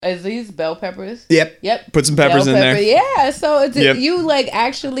Is these bell peppers? Yep. Put some peppers in there. Yeah. So it's you like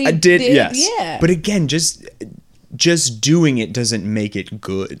actually I did. Yes. Yeah. But again, just doing it doesn't make it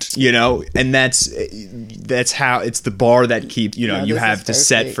good, you know, and that's how it's the bar that keep you have to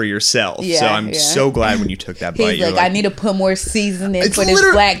set for yourself. Yeah, so I'm so glad when you took that bite. He's like, I need to put more seasoning for this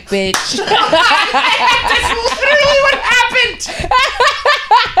black bitch. That's literally what happened.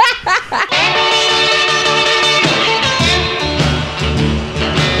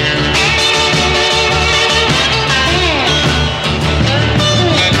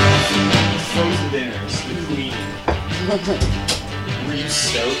 Were you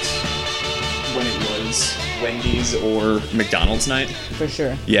stoked when it was Wendy's or McDonald's night? For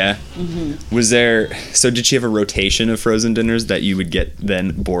sure. Yeah. Mm-hmm. Was there... So did she have a rotation of frozen dinners that you would get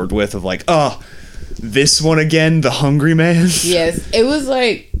then bored with of like, oh, this one again, the Hungry Man? Yes. It was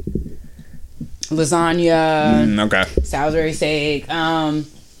like lasagna, okay, Salisbury steak,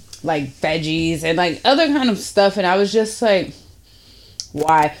 like veggies and like other kind of stuff. And I was just like,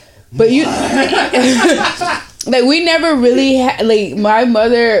 why? But you... Like, we never really had, like, my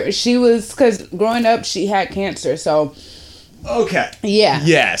mother, she was, because growing up, she had cancer, so. Okay. Yeah.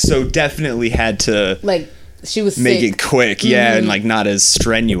 Yeah, so definitely had to. Like, she was make sick. it quick, yeah, and, like, not as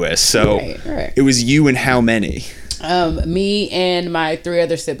strenuous. So, right. It was you and how many? Me and my 3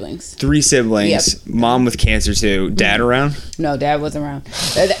 other siblings. 3 siblings. Yep. Mom with cancer, too. Dad around? No, Dad wasn't around.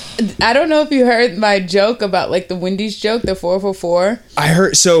 I don't know if you heard my joke about, like, the Wendy's joke, the 4 for 4. I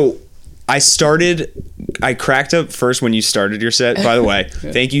heard, so... I cracked up first when you started your set. By the way,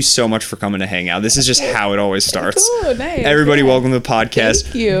 thank you so much for coming to hang out. This is just how it always starts. Cool, nice. Everybody, welcome to the podcast.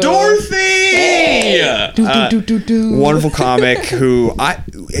 Thank you. Dorothy! Hey. Wonderful comic who are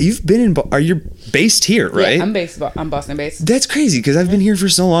you based here, right? Yeah, I'm Boston based. That's crazy because I've been here for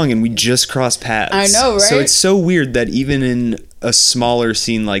so long and we just crossed paths. I know, right? So it's so weird that even in a smaller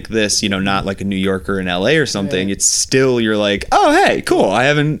scene like this, not like a New York or in LA or something, it's still, you're like, oh, hey, cool. I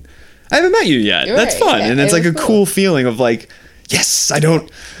haven't met you yet. You're That's fun. And it's like a cool feeling of like, yes, I don't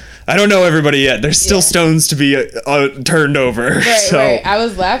know everybody yet. There's still stones to be turned over. Right. I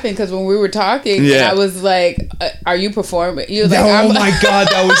was laughing because when we were talking, I was like, are you performing? You was like, oh my God,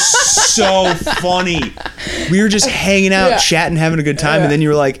 that was so funny. We were just hanging out, chatting, having a good time. And then you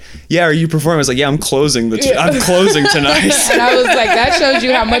were like, yeah, are you performing? I was like, yeah, I'm closing I'm closing tonight. And I was like, that shows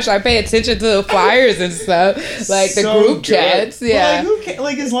you how much I pay attention to the flyers and stuff. Like the group chats. Yeah.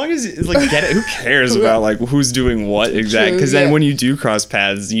 Like as long as get it, who cares about like who's doing what exactly? Because then when you do cross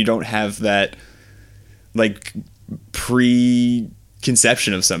paths, you don't have that like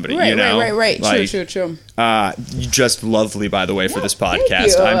preconception of somebody, right, you know? Right. Like, True. You just lovely, by the way, for this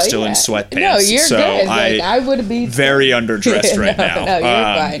podcast. I'm still in sweatpants. No, you're good. I would be very underdressed right now. No,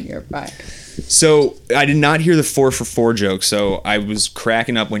 you're fine. So I did not hear the 4 for 4 joke, so I was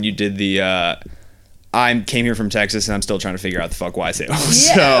cracking up when you did the I came here from Texas and I'm still trying to figure out the fuck why sale.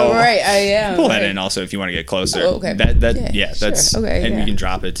 Yeah, right, I am. Pull that in also if you want to get closer. Oh, okay. That's sure. Okay, and you can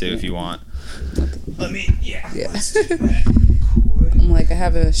drop it too if you want. Let me let's do that. I'm like, I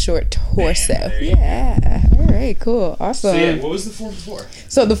have a short torso. Yeah. All right, cool. Awesome. So what was the 4 for 4?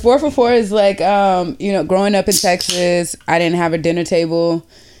 So the 4 for 4 is like growing up in Texas, I didn't have a dinner table.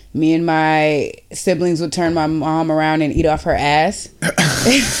 Me and my siblings would turn my mom around and eat off her ass.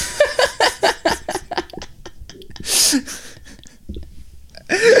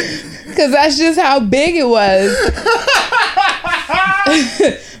 Because that's just how big it was.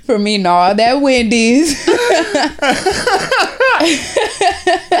 For me, no, that Wendy's.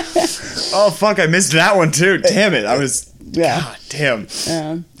 Oh, fuck, I missed that one too. Damn it. God damn.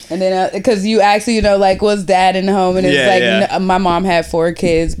 And then, because you actually, like, was dad in the home? And it's my mom had 4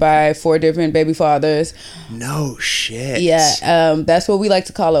 kids by 4 different baby fathers. No shit. Yeah. That's what we like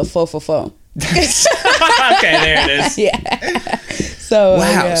to call a 4 for 4. Okay, there it is. Yeah. So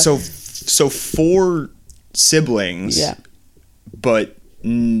wow. Yeah. So 4 siblings. Yeah. But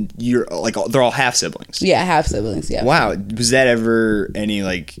you're like they're all half siblings. Yeah, half siblings. Yeah. Wow. Was that ever any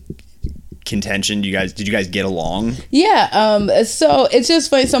like contention? Did you guys get along? Yeah. So it's just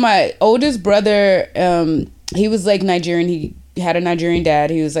funny. So my oldest brother, he was like Nigerian. He had a Nigerian dad.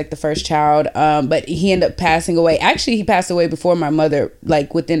 He was like the first child. But he ended up passing away. Actually, he passed away before my mother,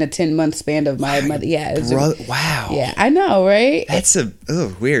 like within a 10-month span of my mother. Yeah. Wow. Yeah, I know, right? That's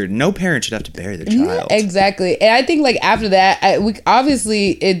weird. No parent should have to bury their child. Exactly. And I think like after that,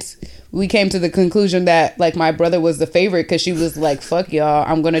 we came to the conclusion that like my brother was the favorite because she was like, fuck y'all,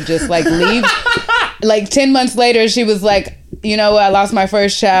 I'm gonna just like leave. Like 10 months later, she was like, you know, I lost my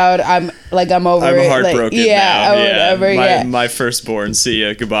first child. I'm over it. I'm heartbroken now. Whatever. My firstborn. See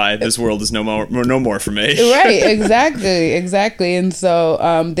ya. Goodbye. This world is no more for me. Right. Exactly. And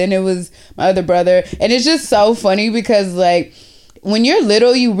so then it was my other brother, and it's just so funny because like when you're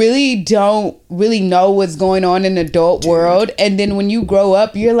little, you really don't really know what's going on in the adult world, and then when you grow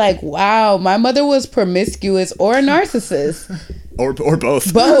up, you're like, wow, my mother was promiscuous or a narcissist. Or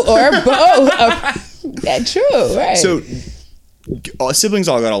both. Both. That's true, right. So, siblings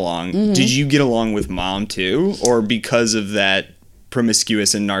all got along. Mm-hmm. Did you get along with mom, too? Or because of that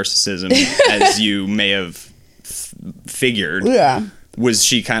promiscuous and narcissism, as you may have figured, were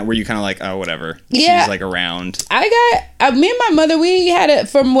you kind of like, oh, whatever? Yeah. She's, like, around. me and my mother, we had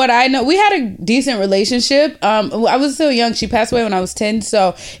from what I know, we had a decent relationship. I was so young. She passed away when I was 10.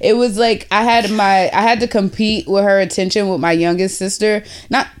 So it was like I had to compete with her attention with my youngest sister.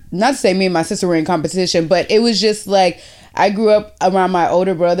 Not to say me and my sister were in competition, but it was just like I grew up around my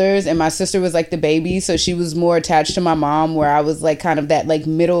older brothers, and my sister was like the baby, so she was more attached to my mom, where I was like kind of that like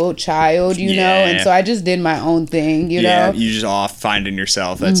middle child, you know, and so I just did my own thing, you know. You just off finding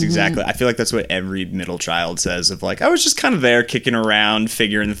yourself. That's exactly. I feel like that's what every middle child says. Of like, I was just kind of there kicking around,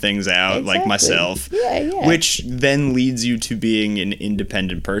 figuring things out, like myself. Yeah. Which then leads you to being an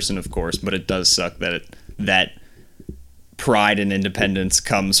independent person, of course. But it does suck that that pride and independence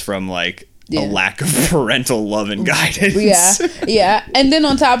comes from like. A lack of parental love and guidance. Yeah. And then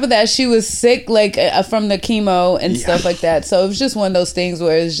on top of that, she was sick, like from the chemo and stuff like that. So it was just one of those things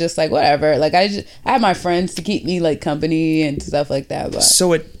where it's just like whatever. Like I had my friends to keep me like company and stuff like that. But.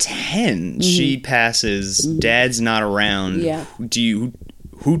 So at 10, she passes. Dad's not around. Yeah. What do you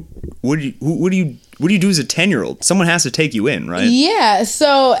do as a 10-year-old? Someone has to take you in, right? Yeah.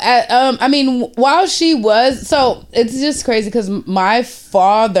 So, while she was... So, it's just crazy because my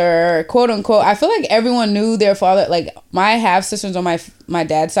father, quote unquote, I feel like everyone knew their father. Like, my half-sisters on my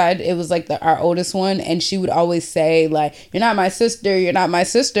dad's side, it was like our oldest one. And she would always say, like, you're not my sister. You're not my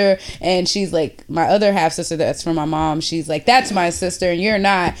sister. And she's like, my other half-sister that's from my mom, she's like, that's my sister and you're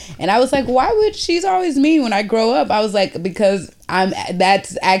not. And I was like, why would she's always mean when I grow up? I was like, because...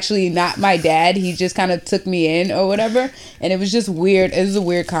 that's actually not my dad. He just kind of took me in or whatever. And it was just weird. It was a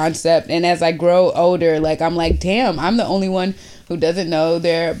weird concept. And as I grow older, like, I'm like, damn, I'm the only one who doesn't know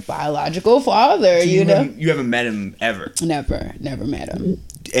their biological father, so you know? You haven't met him ever? Never met him.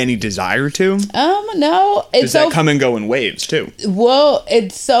 Any desire to? No. Does that come and go in waves too? Well,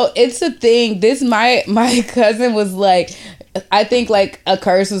 it's a thing. This, my cousin was like, I think like a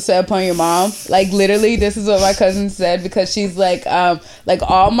curse was set upon your mom. Like literally, this is what my cousin said, because she's like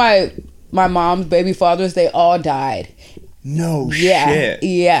all my mom's baby fathers, they all died. No shit.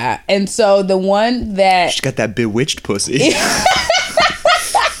 Yeah. And so the one that she's got that bewitched pussy.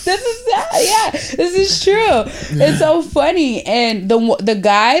 This is true. It's so funny. And the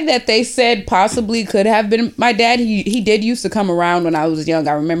guy that they said possibly could have been my dad, he did used to come around when I was young.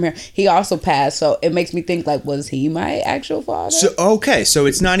 I remember him. He also passed, so it makes me think like, was he my actual father? So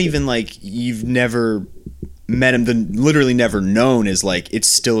it's not even like you've never met him. The literally never known is like it's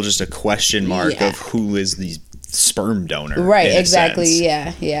still just a question mark of who is the sperm donor. Right. Exactly.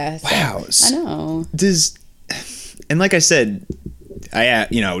 Yeah. So, wow. I know. And like I said.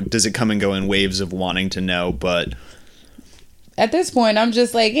 Does it come and go in waves of wanting to know? But at this point, I'm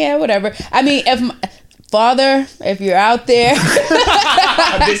just like, yeah, whatever. I mean, Father, if you're out there,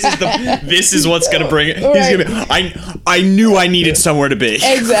 this is what's gonna bring it. Right. I knew I needed somewhere to be.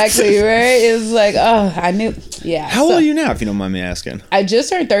 Exactly, right? It's like, oh, I knew. Yeah. How old are you now, if you don't mind me asking? I just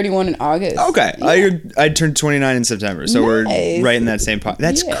turned 31 in August. Okay, yeah. I turned 29 in September, so we're right in that same part.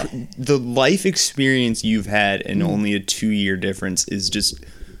 That's the life experience you've had, and only a 2-year difference is just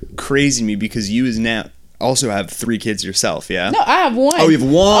crazy to me, because you is now. Also have 3 kids yourself, yeah? No, I have 1. Oh, you have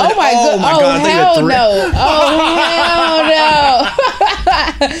 1? Oh my God. Oh, hell no. Oh, hell no.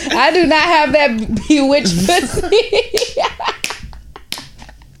 I do not have that bewitched pussy.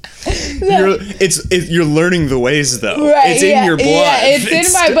 You're learning the ways, though. Right, it's in your blood. Yeah, it's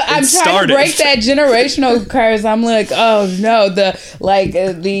in my blood. I'm trying to break that generational curse. I'm like, oh no, the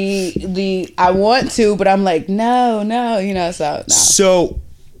I want to, but I'm like, no, so no. So,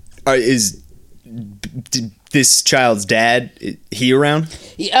 this child's dad, he around?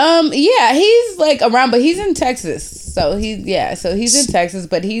 Yeah, he's like around, but he's in Texas. So he's in Texas,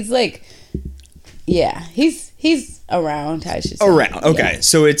 but he's like, yeah, he's around. I should say. Around, okay. Yeah.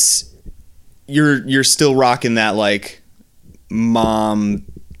 So it's you're still rocking that like mom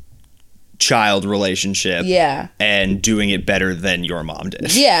child relationship, and doing it better than your mom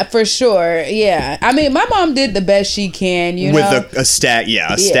did. Yeah, for sure. Yeah, I mean, my mom did the best she can, with a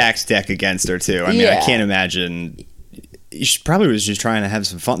stacked deck against her too. I mean, I can't imagine she probably was just trying to have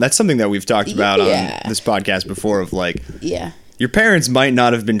some fun. That's something that we've talked about on this podcast before of like, your parents might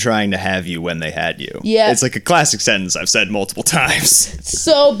not have been trying to have you when they had you. Yeah. It's like a classic sentence I've said multiple times.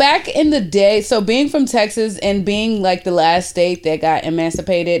 So back in the day, so being from Texas and being like the last state that got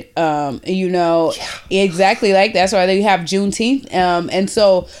emancipated, exactly, like that's why they have Juneteenth. And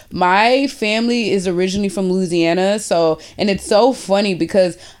so my family is originally from Louisiana. So, and it's so funny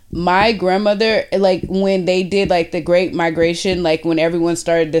because my grandmother, like when they did like the Great Migration, like when everyone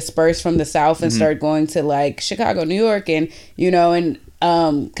started disperse from the South and started going to like Chicago, New York, and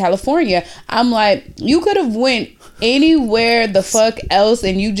California, I'm like, you could have went anywhere the fuck else,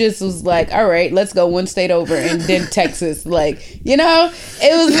 and you just was like, all right, let's go one state over, and then Texas, like, it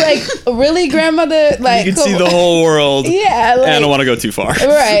was like, really, grandmother, like you can see the whole world. Yeah, like, and I don't want to go too far,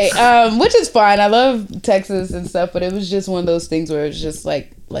 right? Which is fine. I love Texas and stuff, but it was just one of those things where it's just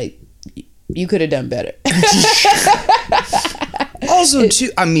like you could have done better. Also,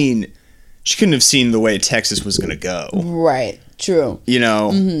 too, I mean, she couldn't have seen the way Texas was going to go. Right. True.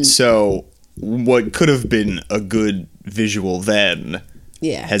 So what could have been a good visual then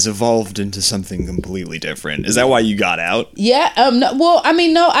has evolved into something completely different. Is that why you got out? Yeah. No,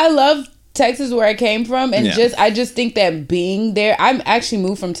 I love Texas, where I came from, and I just think that being there, I actually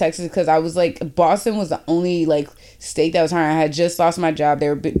moved from Texas because I was like, Boston was the only like state that was hiring. I had just lost my job. They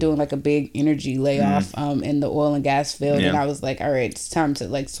were doing like a big energy layoff in the oil and gas field, and I was like, all right, it's time to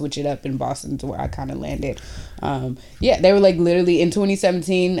like switch it up in Boston, to where I kind of landed. They were like literally in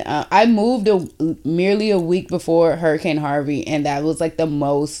 2017. I moved merely a week before Hurricane Harvey, and that was like the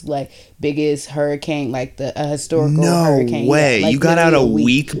most like biggest hurricane, like the historical hurricane. No way, like, you got out a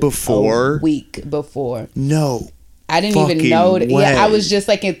week before. No. I didn't even know. I was just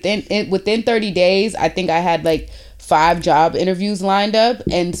like within 30 days. I think I had like 5 job interviews lined up,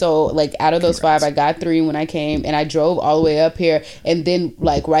 and so like out of those 5, I got 3 when I came, and I drove all the way up here, and then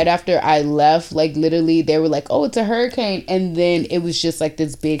like right after I left, like literally they were like, oh, it's a hurricane, and then it was just like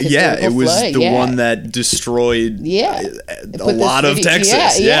this big historical it was flood. The one that destroyed a lot of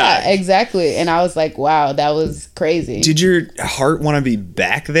Texas. Yeah, exactly. And I was like, wow, that was crazy. Did your heart want to be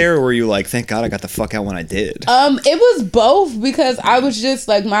back there, or were you like, thank God I got the fuck out when I did? It was both, because I was just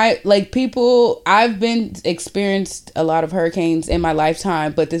like, I've been experienced a lot of hurricanes in my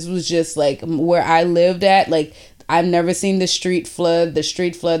lifetime, but this was just like where I lived at. Like, I've never seen the street flood.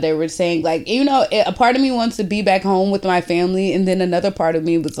 They were saying, like, a part of me wants to be back home with my family, and then another part of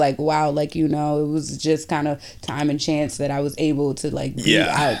me was like, wow, like, it was just kind of time and chance that I was able to like be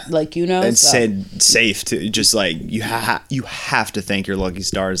out, like, and said safe to just like you have to thank your lucky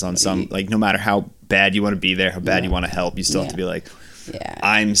stars on some, like, no matter how bad you want to be there, how bad you want to help, you still have to be like,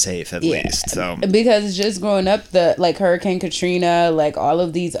 I'm safe at least. So because just growing up, the like Hurricane Katrina, like all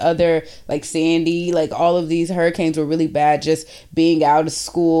of these other, like Sandy, like all of these hurricanes were really bad. Just being out of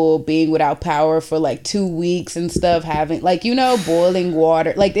school, being without power for like 2 weeks and stuff, having like boiling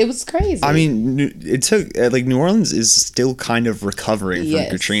water, like it was crazy. I mean, it took like New Orleans is still kind of recovering from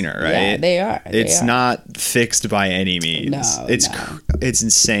Katrina, right? Yeah, they are. It's not fixed by any means. No, it's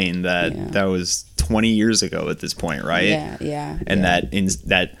insane that was 20 years ago at this point, right? And that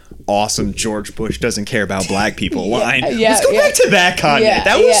awesome George Bush doesn't care about black people line. Let's go back to that, Kanye.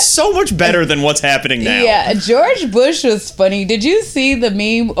 That was so much better than what's happening now. Yeah, George Bush was funny. Did you see the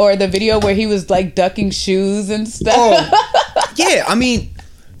meme or the video where he was like ducking shoes and stuff? Oh, yeah. I mean,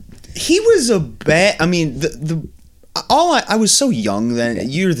 he was a bad. I mean, I was so young then.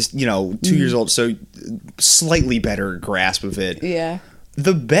 You're 2 years old, so slightly better grasp of it. Yeah.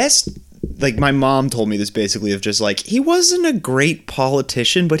 The best. Like, my mom told me this basically of just like, he wasn't a great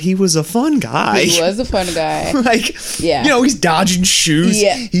politician, but he was a fun guy. He was a fun guy. Like, he's dodging shoes.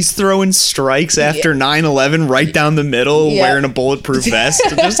 Yeah. He's throwing strikes after 9/11 right down the middle, wearing a bulletproof vest.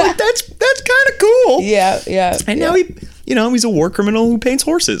 Just like, that's kind of cool. Yeah. And now he's a war criminal who paints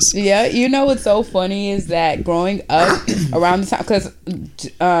horses. Yeah. What's so funny is that growing up around the time, because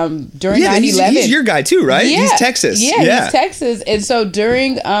during 9/11. He's your guy too, right? Yeah. He's Texas. Yeah, he's Texas. And so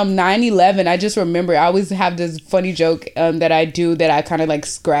during 9/11, I just remember, I always have this funny joke that I do that I kind of like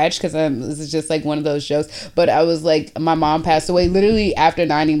scratch, because this is just like one of those jokes. But I was like, my mom passed away literally after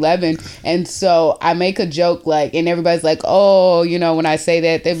 9/11. And so I make a joke like, and everybody's like, oh, when I say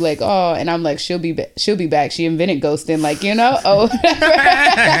that, they're like, oh, and I'm like, she'll be back. She invented ghosting, like, but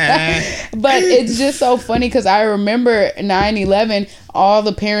it's just so funny because I remember 9/11, all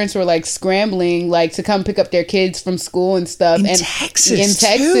the parents were like scrambling like to come pick up their kids from school and stuff. In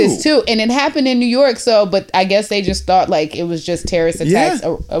Texas too. And it happened in New York. So, but I guess they just thought like it was just terrorist attacks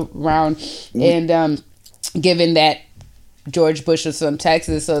around. And given that George Bush was from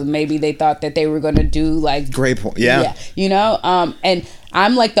Texas, so maybe they thought that they were going to do like great point. Yeah, you know. And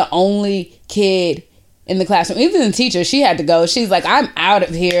I'm like the only kid in the classroom. Even the teacher, she had to go. She's like, I'm out of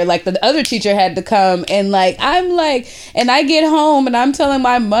here. Like the other teacher had to come, and like I'm like, and I get home and I'm telling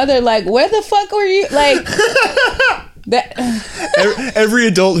my mother like, where the fuck were you? Like that. Every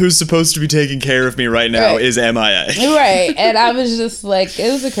adult who's supposed to be taking care of me right now is MIA. Right, and I was just like,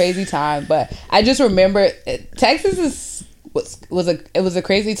 it was a crazy time, but I just remember Texas was a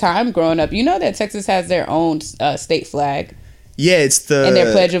crazy time growing up. You know that Texas has their own state flag. Yeah, it's and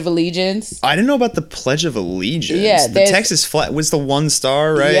their Pledge of Allegiance. I didn't know about the Pledge of Allegiance. Yeah, the Texas flag was the one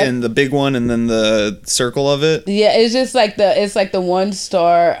star, right? Yep. And the big one, and then the circle of it. Yeah, it's just like the one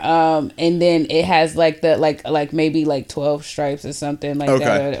star, and then it has like the like maybe like 12 stripes or something like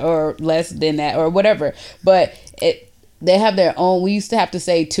that, or less than that, or whatever. But they have their own. We used to have to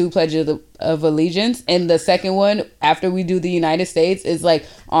say 2 pledges of allegiance, and the second one after we do the United States is like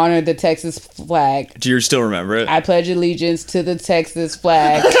honor the Texas flag. Do you still remember it? I pledge allegiance to the Texas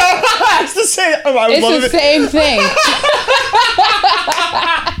flag. It's the same. It's the same thing.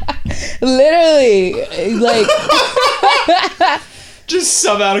 Literally, like. Just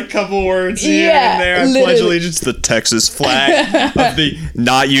sub out a couple words here and there. I pledge allegiance to the Texas flag of the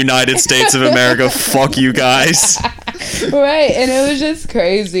not United States of America. Fuck you guys. Right, and it was just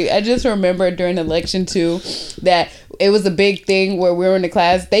crazy. I just remember during election too that it was a big thing where we were in the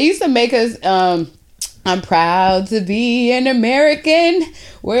class. They used to make us I'm proud to be an American,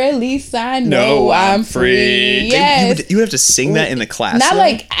 where at least I know I'm free. Yes. You would have to sing that in the class. Not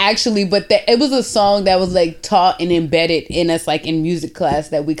like actually, but it was a song that was like taught and embedded in us, like in music class,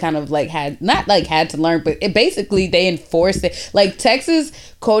 that we kind of like had to learn, but it basically they enforced it. Like Texas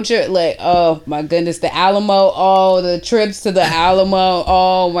culture, like, oh my goodness, the Alamo, the trips to the Alamo,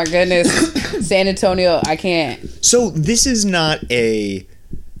 oh my goodness, San Antonio, I can't. So this is not a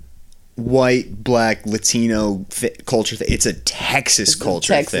white, black, Latino culture thing. It's a Texas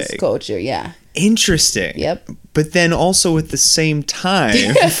culture thing. Texas culture, yeah. Interesting. Yep. But then also at the same time,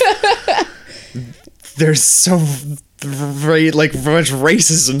 there's so much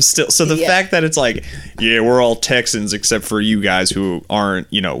racism still. So the fact that it's like, yeah, we're all Texans except for you guys who aren't,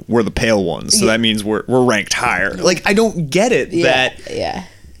 we're the pale ones. So that means we're ranked higher. Like, I don't get it that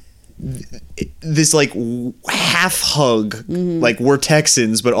this like half hug, like we're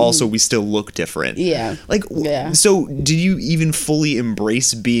Texans, but also we still look different. Yeah. Like, so did you even fully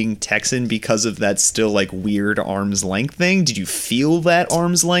embrace being Texan because of that still like weird arm's length thing? Did you feel that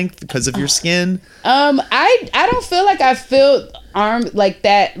arm's length because of your skin? I don't feel like I feel arm like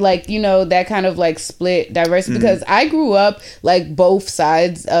that, like, that kind of like split diversity, because I grew up like both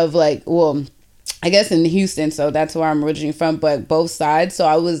sides of like, well, I guess in Houston, so that's where I'm originally from, but both sides. So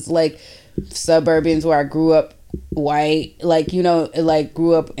I was like suburbans where I grew up white, like, like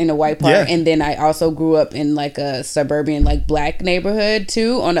grew up in a white part, and then I also grew up in like a suburban like black neighborhood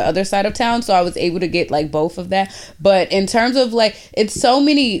too on the other side of town, so I was able to get like both of that. But in terms of like, it's so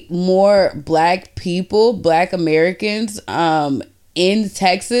many more black people, black Americans in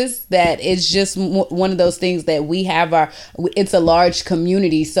Texas, that it's just one of those things that we have it's a large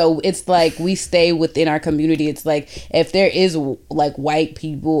community, so it's like we stay within our community. It's like if there is like white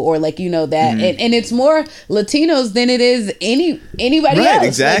people or like that, and it's more Latinos than it is anybody else.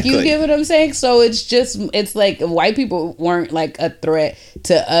 Exactly. Like, you get what I'm saying? So it's like white people weren't like a threat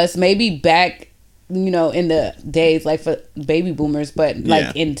to us. Maybe back in the days like for baby boomers, but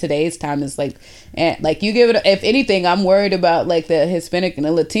like in today's time it's like, and like you give it, if anything, I'm worried about like the Hispanic and the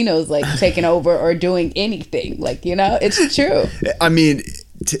Latinos like taking over or doing anything, like, it's true. I mean,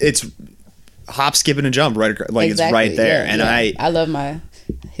 it's hop, skip, and a jump, right? Like exactly. It's right there. And I love my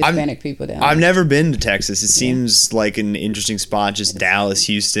Hispanic people down there. I've never been to Texas. It seems like an interesting spot, just Dallas,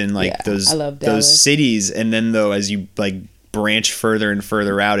 Houston, like those cities. And then though, as you like branch further and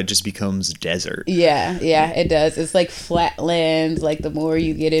further out, it just becomes desert. Yeah, it does. It's like flatlands, like the more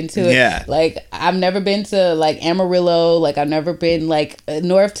you get into it. Yeah. Like I've never been to like Amarillo, like I've never been like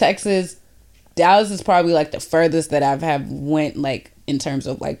North Texas. Dallas is probably like the furthest that I've went like in terms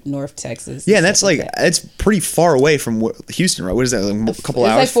of like North Texas. Yeah, and that's like it's pretty far away from Houston, right? What is that? Like a couple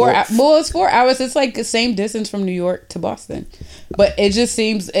hours? It's like 4 well, it's 4 hours. It's like the same distance from New York to Boston, but it just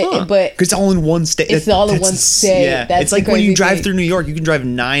seems. But because it's all in one state. It's all in one state. Yeah, that's it's like when you drive through New York, you can drive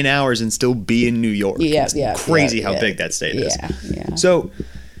 9 hours and still be in New York. It's crazy how big that state is. Yeah. So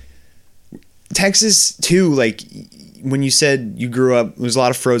Texas too, like. When you said you grew up, there was a lot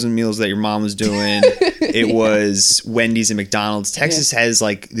of frozen meals that your mom was doing. It was Wendy's and McDonald's. Texas has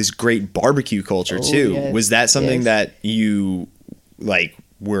like this great barbecue culture too. Yes. Was that something that you like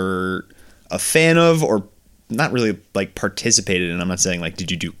were a fan of, or not really like participated in. I'm not saying like,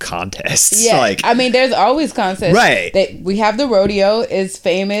 did you do contests? Yeah, Like, I mean, there's always contests. Right. We have the rodeo. It's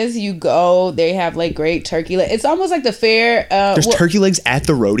famous. You go. They have like great turkey. It's almost like the fair. There's turkey legs at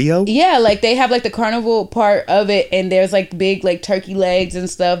the rodeo. Yeah, like they have like the carnival part of it, and there's like big like turkey legs and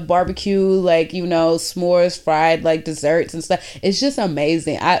stuff, barbecue, like s'mores, fried like desserts and stuff. It's just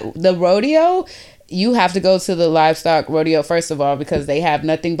amazing. The rodeo. You have to go to the livestock rodeo first of all because they have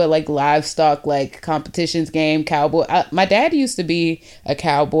nothing but like livestock like competitions, game, cowboy. My dad used to be a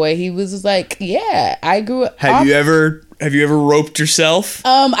cowboy. He was like, yeah, I grew up. Have you ever roped yourself?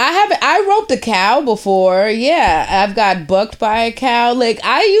 I roped a cow before. Yeah, I've got bucked by a cow. Like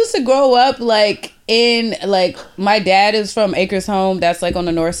I used to grow up like in like my dad is from Acres Home. That's like on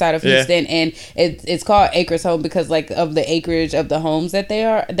the north side of Houston, and it's called Acres Home because like of the acreage of the homes that they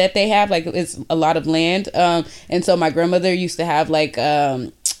have. Like it's a lot of land. And so my grandmother used to have like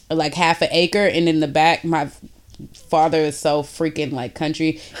half an acre, and in the back my father is so freaking like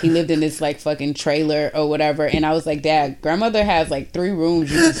country. He lived in this like fucking trailer or whatever, and I was like, Dad, grandmother has like 3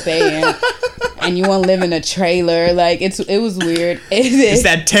 rooms you can stay in, and you want to live in a trailer. Like it was weird. It's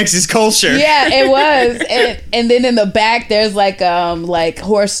that Texas culture. Yeah, it was. And then in the back there's like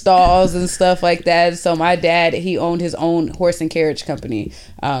horse stalls and stuff like that. So my dad, he owned his own horse and carriage company,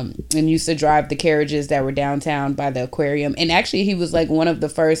 and used to drive the carriages that were downtown by the aquarium. And actually he was like one of the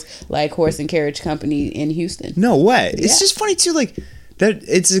first like horse and carriage company in Houston. No way. It's just funny too, like that.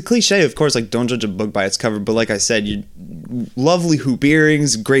 It's a cliche, of course, like don't judge a book by its cover, but like I said, you lovely hoop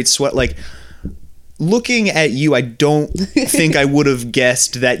earrings, great sweat. Like looking at you, I don't think I would have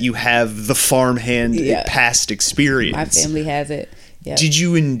guessed that you have the farmhand past experience. My family has it. Yep. Did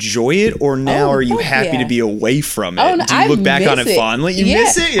you enjoy it, or now are you happy to be away from it? No, Do you look back on it fondly? You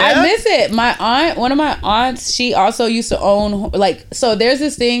miss it? Yeah, I miss it. My aunt, one of my aunts, she also used to own so there's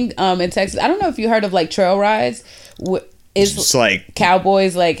this thing in Texas. I don't know if you heard of like trail rides. It's like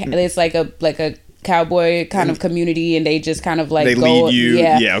cowboys, like it's like a cowboy kind of community, and they just kind of like they go, lead you,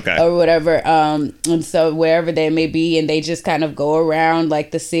 okay, or whatever. And so wherever they may be, and they just kind of go around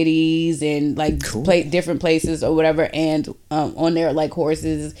like the cities and like different places or whatever, and on their like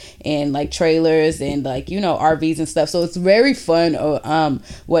horses and like trailers and like RVs and stuff. So it's very fun,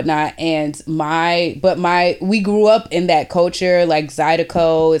 whatnot. And we grew up in that culture, like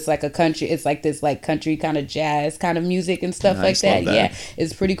Zydeco. It's like a country. It's like this like country kind of jazz kind of music and stuff like that. Yeah,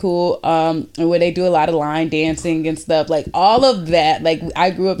 it's pretty cool. And where they do a lot of line dancing and stuff, like all of that. Like I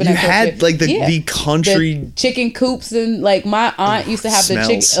grew up in that culture. Had like the country the chicken coops, and like my aunt used to have the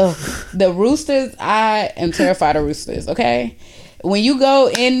chicken. The roosters. I am terrified of roosters. Okay, when you go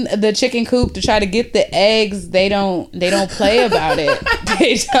in the chicken coop to try to get the eggs, they don't play about it.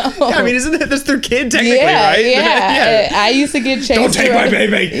 They don't. Yeah, I mean, that's their kid technically, right? Yeah. I used to get chased. Don't take my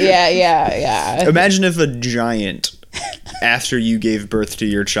baby. Yeah. Imagine if a giant, after you gave birth to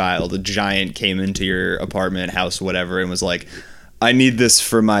your child, a giant came into your apartment, house, whatever, and was like, I need this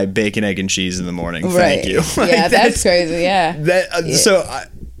for my bacon, egg, and cheese in the morning. Thank you. Yeah, that's crazy. Yeah. So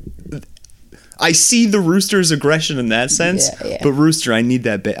I see the rooster's aggression in that sense, but rooster, I need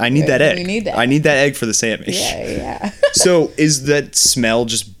that. I need that egg. You need that. I need that egg for the sandwich. Yeah. So is that smell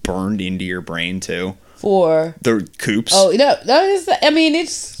just burned into your brain too? For the coops? Oh no,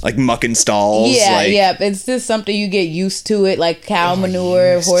 it's like mucking stalls. Yeah. It's just something you get used to it, like cow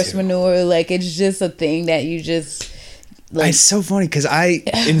manure, horse manure. Like it's just a thing that you just. Like, it's so funny because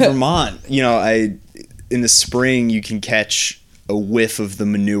in Vermont, in the spring you can catch a whiff of the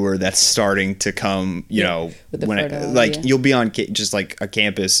manure that's starting to come, you'll be on just like a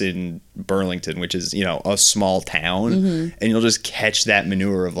campus in Burlington, which is, a small town, and you'll just catch that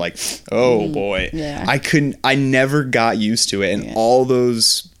manure of like, boy. Yeah. I never got used to it. And all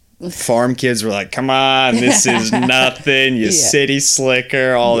those farm kids were like, come on, this is nothing, you city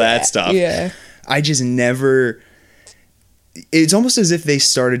slicker, all that stuff. Yeah. I just never. It's almost as if they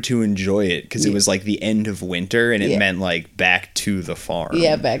started to enjoy it because it was like the end of winter and it meant like back to the farm.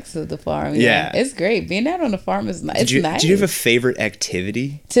 Yeah, back to the farm. Yeah. It's great. Being out on the farm is nice. Nice. Did you have a favorite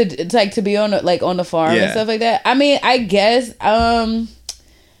activity? To be on the farm and stuff like that? I mean, I guess I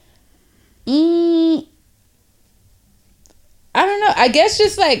don't know. I guess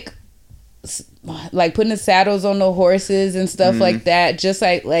just like putting the saddles on the horses and stuff like that, just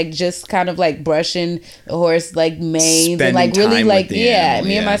like just kind of like brushing the horse like manes and like really like me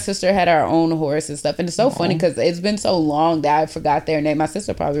and my sister had our own horse and stuff. And it's so funny because it's been so long that I forgot their name. My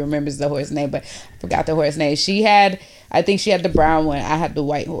sister probably remembers the horse name, but I forgot the horse name. I think she had the brown one. I had the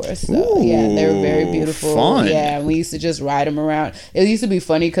white horse. So, they were very beautiful. Fun. Yeah, we used to just ride them around. It used to be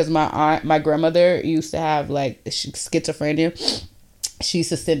funny because my grandmother used to have like schizophrenia. she used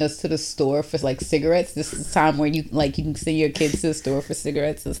to send us to the store for like cigarettes. This is the time where you can send your kids to the store for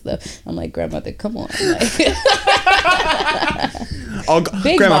cigarettes and stuff. I'm like, grandmother, come on.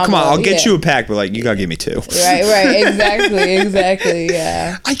 Like, Grandma, come on, I'll get you a pack, but like, you gotta give me 2. Right, exactly,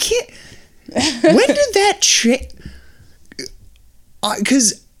 yeah. I can't. When did that change?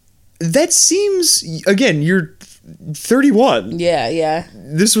 Because that seems, again, you're 31. Yeah.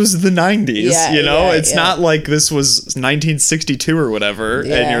 This was the 90s, you know? It's not like this was 1962 or whatever,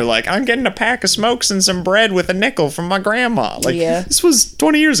 and you're like, I'm getting a pack of smokes and some bread with a nickel from my grandma. Like, this was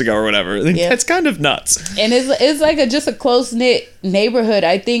 20 years ago or whatever. Like, that's kind of nuts. And it's like just a close-knit neighborhood.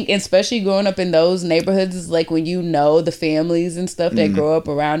 I think, especially growing up in those neighborhoods, is like when you know the families and stuff that grow up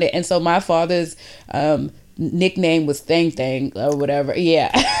around it. And so my father's nickname was Thang Thang or whatever.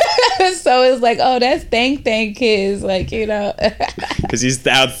 Yeah. So it's like, oh, that's Thang Thang kids, like, you know. Because he's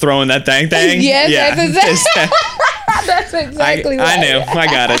out throwing that Thang Thang? Yes, that's exactly I knew. I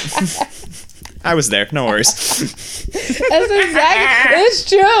got it. I was there. No worries. That's exactly.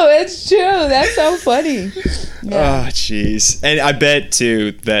 It's true. That's so funny. Yeah. Oh, jeez. And I bet,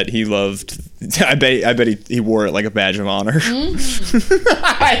 too, that he loved... I bet he wore it like a badge of honor.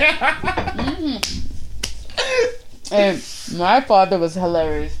 And my father was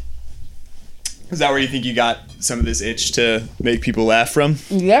hilarious. Is that where you think you got some of this itch to make people laugh from?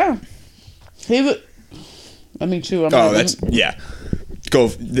 Yeah. He would... Let me chew. Yeah. Go.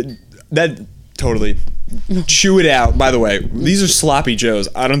 That totally... Chew it out. By the way, these are sloppy joes.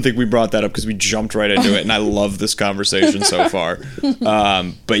 I don't think we brought that up because we jumped right into it, and I love this conversation so far.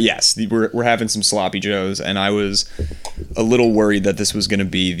 But yes, we're having some sloppy joes, and I was a little worried that this was going to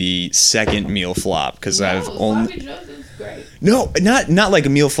be the second meal flop because sloppy joes is great. No, not like a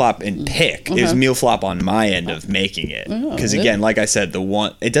meal flop and pick. It was a meal flop on my end of making it. Because again, like I said,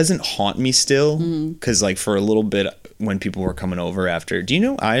 it doesn't haunt me still. Because like for a little bit when people were coming over after. Do you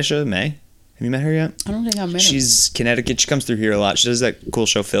know Aisha May? Have you met her yet? I don't think I've met her. She's Connecticut. She comes through here a lot. She does that cool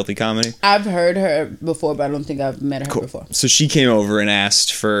show, Filthy Comedy. I've heard her before, but I don't think I've met her before. So she came over and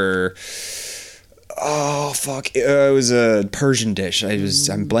asked for... Oh, fuck. It was a Persian dish.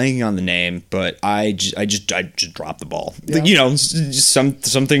 I'm blanking on the name, but I just dropped the ball. Yeah. Like, you know, some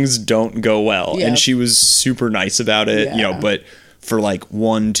things don't go well. Yeah. And she was super nice about it, you know, but for like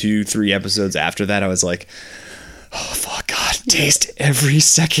 1, 2, 3 episodes after that, I was like... Oh, fuck, God, taste every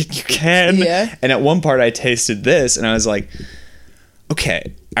second you can. Yeah. And at one part, I tasted this, and I was like,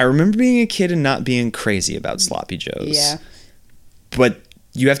 okay, I remember being a kid and not being crazy about sloppy joes. Yeah. But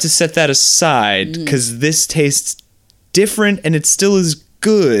you have to set that aside, because this tastes different, and it still is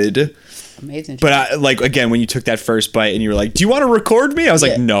good. Amazing. But again, when you took that first bite and you were like, do you want to record me? I was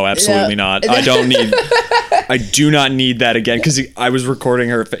like, no, absolutely not. I do not need that again. Because I was recording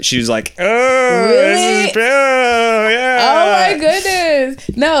her. She was like, oh, really? Yeah. Oh my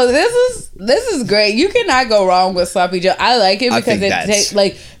goodness. No, this is great. You cannot go wrong with sloppy joe. I like it because it takes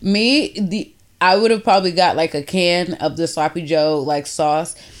like me, I would have probably got like a can of the sloppy joe like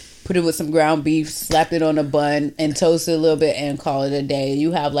sauce, put it with some ground beef, slapped it on a bun, and toast it a little bit, and call it a day.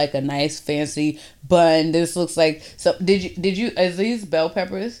 You have like a nice fancy bun. This looks like so. Did you? Is these bell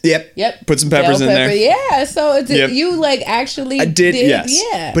peppers? Yep. Put some peppers in there. Yeah. So you like actually? I did. Yes.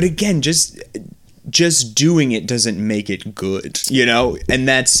 Yeah. But again, just doing it doesn't make it good, you know, and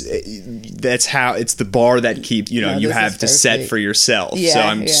that's how it's the bar that keeps, you know, you have to set for yourself. So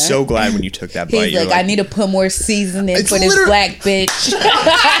I'm so glad when you took that bite. He's like, I need to put more seasoning for this black bitch.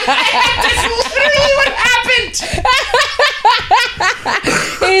 That's literally what happened.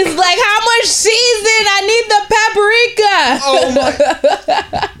 He's like, how much season? I need the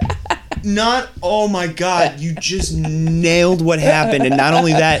paprika. Oh my God, you just nailed what happened. And not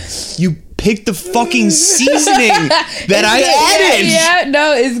only that, you picked the fucking seasoning that I added. Yeah,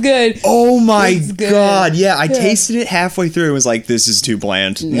 no, it's good. Oh my God. Yeah, I tasted it halfway through and was like, this is too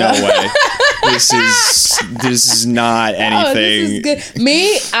bland. No way. This is not anything. This is good.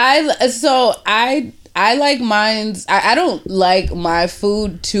 Me, I like mine's. I don't like my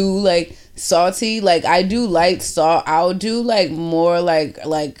food too like salty. Like I do like salt. I'll do like more like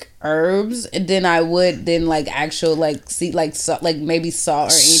herbs than I would than like actual like salt, like maybe salt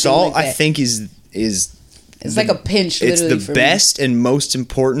or anything salt like that. I think is it's like a pinch. It's the best and most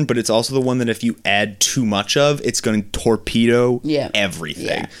important, but it's also the one that if you add too much of, it's going to torpedo everything.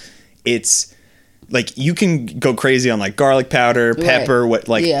 Yeah. It's like you can go crazy on like garlic powder, pepper,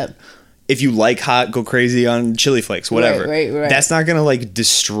 if you like hot, go crazy on chili flakes, whatever. Right. That's not going to like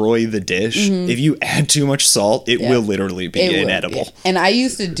destroy the dish. If you add too much salt, it will literally be inedible. Yeah. And I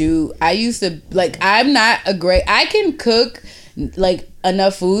used to like, I'm not I can cook like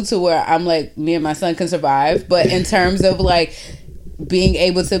enough food to where I'm like, me and my son can survive. But in terms of like being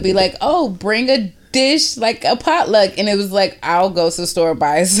able to be like, oh, bring a dish, like a potluck, and it was like, I'll go to the store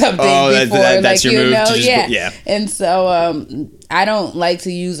buy something before that's like your move know, to just, yeah. And so I don't like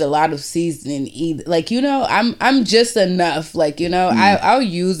to use a lot of seasoning either. Like, I'm just enough. Like, I'll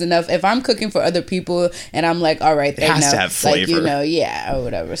use enough if I'm cooking for other people, and I'm like, all right, it has to have flavor, like, or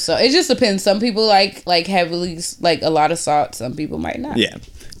whatever. So it just depends. Some people like heavily, like a lot of salt. Some people might not. Yeah.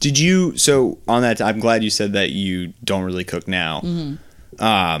 So on that, I'm glad you said that you don't really cook now.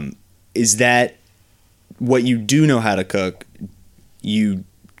 Mm-hmm. Is that what you do know how to cook? You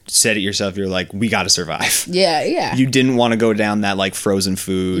said it yourself. You're like, we got to survive. Yeah. You didn't want to go down that like frozen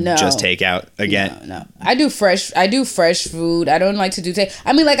food, just takeout again. No. I do fresh food. I don't like to do take.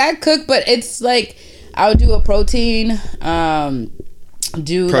 I mean, like I cook, but it's like I'll do a protein.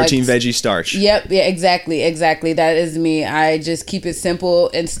 Protein, veggie, starch. Yep, yeah, exactly. That is me. I just keep it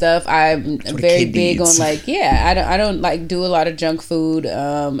simple and stuff. I'm very big on like, I don't like do a lot of junk food.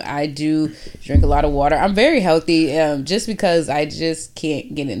 I do drink a lot of water. I'm very healthy, just because I just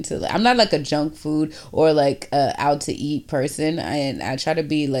can't get into I'm not like a junk food or like out to eat person, and I try to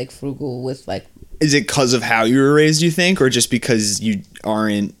be like frugal with like. Is it because of how you were raised, you think, or just because you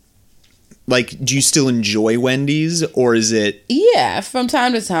aren't? Like, do you still enjoy Wendy's, or is it? Yeah, from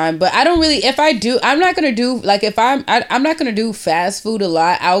time to time, but I don't really. If I do, I'm not gonna do like if I'm not gonna do fast food a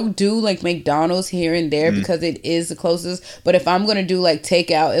lot. I'll do like McDonald's here and there because it is the closest. But if I'm gonna do like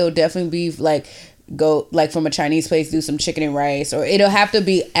takeout, it'll definitely be like go like from a Chinese place, do some chicken and rice, or it'll have to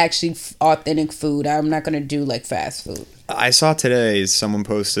be actually authentic food. I'm not gonna do like fast food. I saw today someone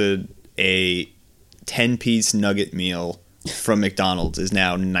posted a 10-piece nugget meal from McDonald's is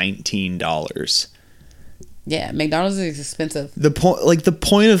now $19. Yeah, McDonald's is expensive. The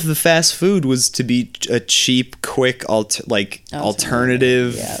point of the fast food was to be a cheap, quick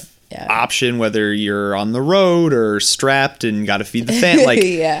alternative option, whether you're on the road or strapped and got to feed the family. Like,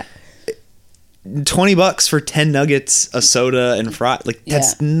 yeah, $20 for 10 nuggets, a soda, and fry. Like,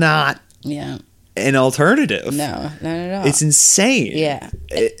 that's not an alternative. No, not at all. It's insane. Yeah.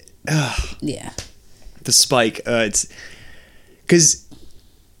 The spike. It's because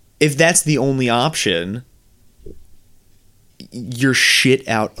if that's the only option, you're shit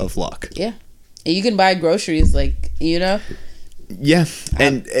out of luck. Yeah. And you can buy groceries, like, Yeah.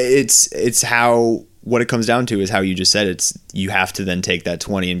 And it's how, what it comes down to is how you just said, it's, you have to then take that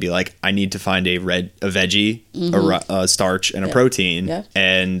 20 and be like, I need to find a veggie, a starch, and a protein,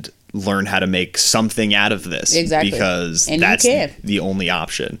 and learn how to make something out of this. Exactly. Because and that's the only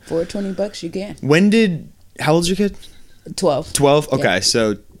option. For $20, you can. How old's your kid? 12. 12? Okay,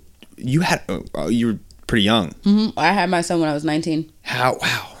 so you were pretty young. Mm-hmm. I had my son when I was 19. How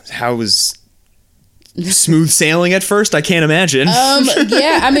was smooth sailing at first? I can't imagine.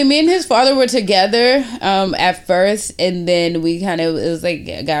 Yeah, I mean, me and his father were together at first, and then we kind of, it was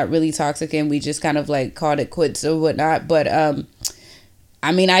like, got really toxic, and we just kind of like called it quits or whatnot. But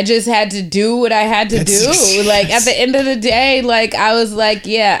I mean, I just had to do what I had to do. Like, at the end of the day, like, I was like,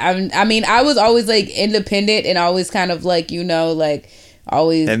 I was always like independent and always kind of like,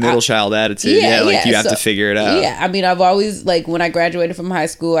 always that middle child attitude. You have to figure it out. Yeah, I mean, I've always, like, when I graduated from high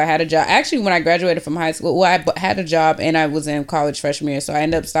school, I had a job. Actually, when I graduated from high school, I had a job, and I was in college freshman year, so I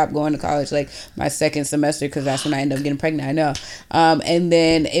ended up stopped going to college like my second semester because that's when I ended up getting pregnant. I know. And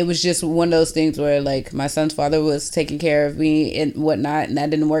then it was just one of those things where, like, my son's father was taking care of me and whatnot, and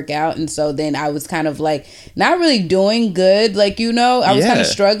that didn't work out. And so then I was kind of like not really doing good, like, I was kind of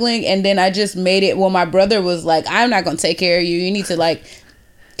struggling. And then I just made it. Well, my brother was like, I'm not gonna take care of you. You need to like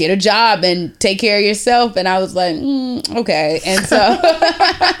get a job and take care of yourself. And I was like, okay. And so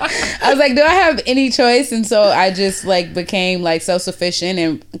I was like, do I have any choice? And so I just like became like self-sufficient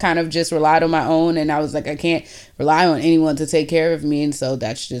and kind of just relied on my own. And I was like, I can't rely on anyone to take care of me. And so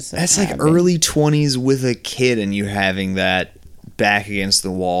that's like early 20s with a kid, and you having that back against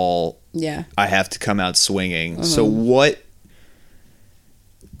the wall. Yeah, I have to come out swinging. Mm-hmm. So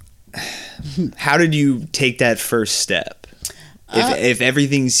how did you take that first step? If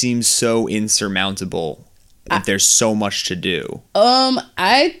everything seems so insurmountable, if there's so much to do.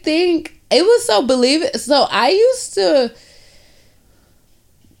 I think it was so I used to,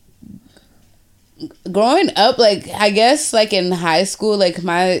 growing up, like, I guess, like, in high school, like,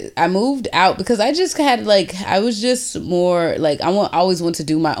 I moved out because I just had, like, I was just more, like, always want to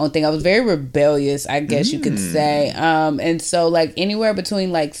do my own thing. I was very rebellious, I guess you could say. And so, like, anywhere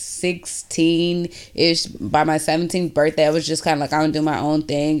between, like, 16-ish, by my 17th birthday, I was just kind of like, I want to do my own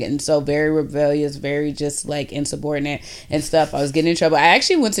thing. And so, very rebellious, very just, like, insubordinate and stuff. I was getting in trouble. I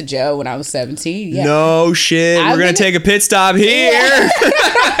actually went to jail when I was 17. Yeah. No shit. We're going to take a pit stop here.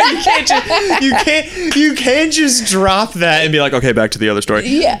 You can't can't just drop that and be like, okay, back to the other story.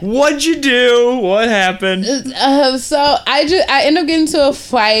 Yeah. What'd you do? What happened? So I ended up getting into a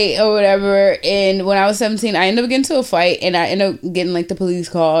fight or whatever, and when I was 17, I ended up getting into a fight, and I ended up getting like the police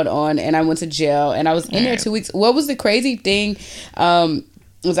called on, and I went to jail, and I was in there 2 weeks. What was the crazy thing?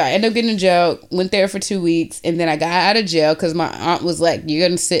 Was I ended up getting in jail, went there for 2 weeks, and then I got out of jail because my aunt was like, "You're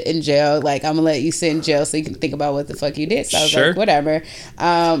gonna sit in jail. Like, I'm gonna let you sit in jail so you can think about what the fuck you did." So I was like, "Whatever."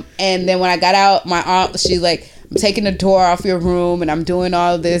 And then when I got out, my aunt, she's like, "I'm taking the door off your room, and I'm doing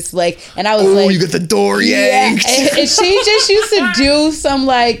all this." Like, and I was like, "Oh, you got the door yanked." Yeah. And she just used to do some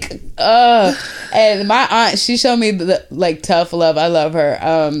like, and my aunt, she showed me the like tough love. I love her.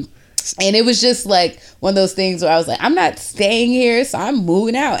 And it was just like one of those things where I was like, I'm not staying here, so I'm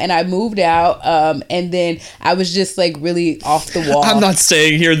moving out. And I moved out. And then I was just like really off the wall. I'm not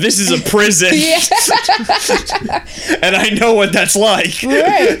staying here. This is a prison. And I know what that's like.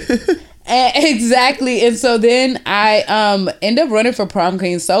 Right. Exactly. And so then I end up running for prom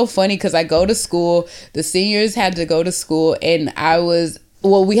queen. So funny because I go to school. The seniors had to go to school, and I was...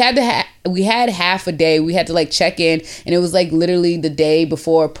 Well, we had half a day. We had to like check in, and it was like literally the day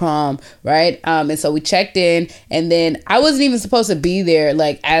before prom, right? And so we checked in, and then I wasn't even supposed to be there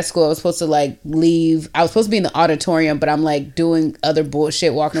like at school. I was supposed to like leave. I was supposed to be in the auditorium, but I'm like doing other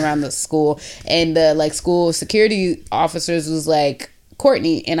bullshit, walking around the school, and the like school security officers was like,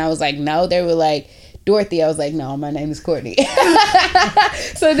 "Courtney," and I was like, "No." They were like, "Dorothy." I was like, "No, my name is Courtney."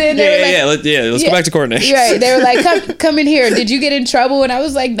 So then they were like, let's go back to Courtney. Right. They were like, come in here. Did you get in trouble? And I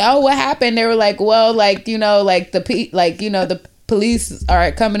was like, "No, what happened?" They were like, "Well, like, you know, like the police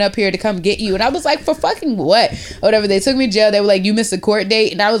are coming up here to come get you." And I was like, "For fucking what?" Or whatever. They took me to jail. They were like, "You missed a court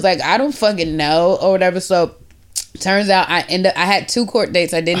date." And I was like, "I don't fucking know," or whatever. So turns out I had 2 court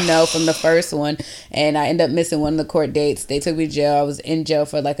dates I didn't know from the first one, and I ended up missing one of the court dates. They took me to jail. I was in jail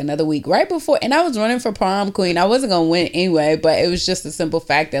for like another week right before, and I was running for prom queen. I wasn't gonna win anyway, but it was just a simple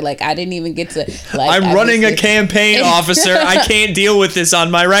fact that like I didn't even get to like, I'm running a campaign, officer. I can't deal with this on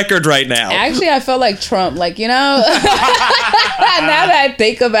my record right now. Actually, I felt like Trump, like, you know. Now that I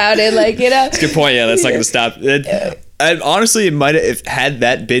think about it, like, you know, that's a good point. Yeah, that's not gonna stop it. Honestly, it might have, if had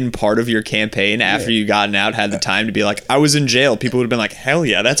that been part of your campaign after you gotten out, had the time to be like, I was in jail, people would have been like, hell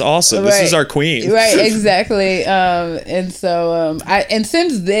yeah, that's awesome. This is our queen. Right, exactly. And so and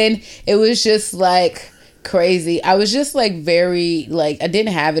since then it was just like crazy. I was just like very like, I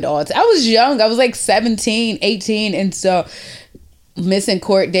didn't have it all. I was young. I was like 17, 18, and so missing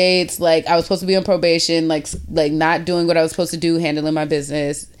court dates, like I was supposed to be on probation, like not doing what I was supposed to do, handling my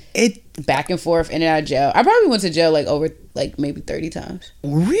business. It back and forth in and out of jail. I probably went to jail like over like maybe 30 times.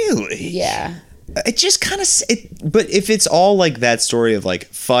 Really? Yeah. It just kind of. But if it's all like that story of like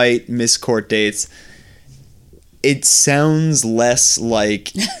fight, miss court dates, it sounds less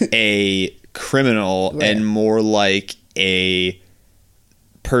like a criminal and more like a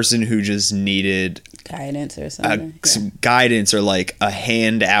person who just needed guidance or something. Some guidance or like a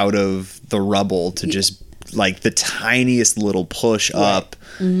hand out of the rubble to just like the tiniest little push up.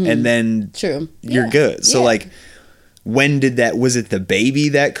 Mm-hmm. And then you're good. So like, when did that, was it the baby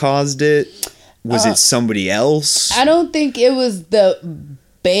that caused it? Was it somebody else? I don't think it was the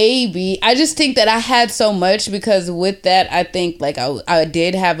baby. I just think that I had so much, because with that, I think like I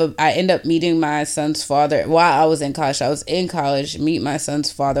did have I ended up meeting my son's father while I was in college. I was in college, meet my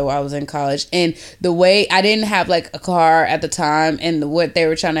son's father while I was in college. And the way I didn't have like a car at the time, and what they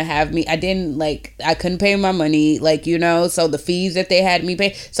were trying to have me, I couldn't pay my money, like, you know, so the fees that they had me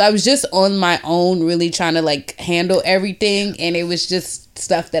pay. So I was just on my own, really trying to like handle everything. And it was just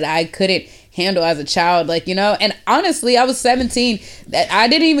stuff that I couldn't handle as a child, like, you know. And honestly, I was 17. That I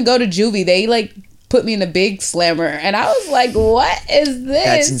didn't even go to juvie. They like put me in a big slammer, and I was like, "What is this?"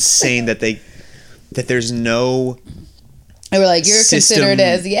 That's insane that there's no. They were like, "You're considered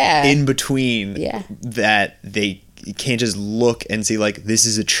as in between." Yeah, that they can't just look and see like, this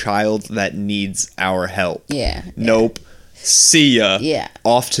is a child that needs our help. Yeah. Nope. See ya. Yeah.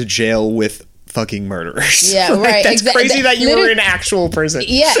 Off to jail with fucking murderers. Yeah, right. That's crazy that you were an actual person.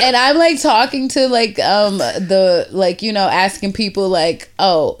 Yeah, and I'm like talking to like the like, you know, asking people like,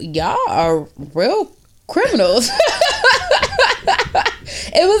 "Oh, y'all are real criminals."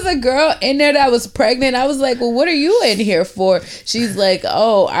 It was a girl in there that was pregnant. I was like, "Well, what are you in here for?" She's like,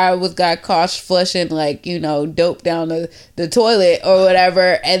 "Oh, I got caught flushing like, you know, dope down the toilet or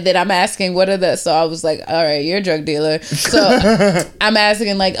whatever." And then I'm asking, "What are the?" So I was like, "All right, you're a drug dealer." So I'm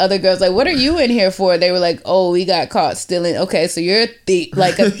asking like other girls, like, "What are you in here for?" They were like, "Oh, we got caught stealing." Okay, so you're a thief,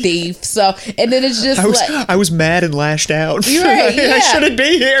 like a thief. So, and then it's just I was mad and lashed out. You're right. Yeah. I shouldn't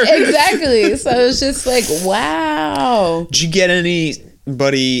be here. Exactly. So it's just like, wow. Did you get any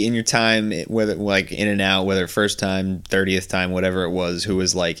anybody in your time, whether like in and out, whether first time, 30th time, whatever it was, who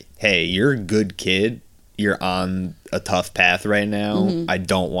was like, hey, you're a good kid, you're on a tough path right now, I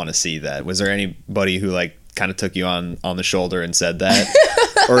don't want to see that? Was there anybody who like kind of took you on the shoulder and said that?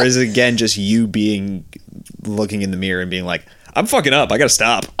 Or is it again just you looking in the mirror and being like, I'm fucking up, I gotta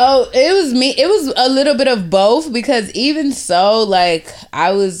stop? Oh, it was me. It was a little bit of both, because even so, like,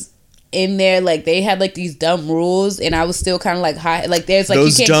 I was in there, like, they had like these dumb rules, and I was still kind of like high, like there's like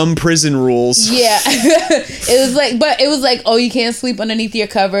those dumb prison rules. Yeah. It was like, but it was like, oh, you can't sleep underneath your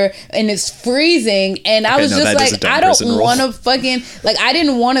cover and it's freezing, and I was just like, I don't want to fucking, like, I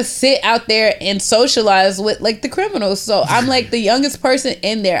didn't want to sit out there and socialize with like the criminals, so I'm like the youngest person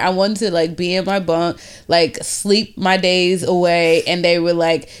in there. I wanted to like be in my bunk, like sleep my days away, and they were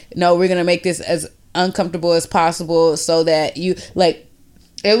like, no, we're gonna make this as uncomfortable as possible so that you like.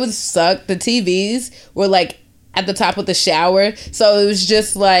 It would suck. The TVs were like at the top of the shower, so it was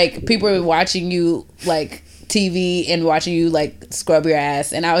just like people were watching you like TV and watching you like scrub your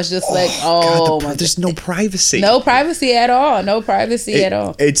ass, and I was just like, oh God, my there's no privacy. No privacy at all. No privacy at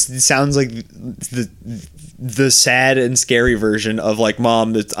all. It sounds like the sad and scary version of like,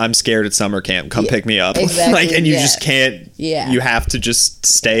 Mom, I'm scared at summer camp. Come pick me up. Exactly. Like, and you just can't. Yeah. You have to just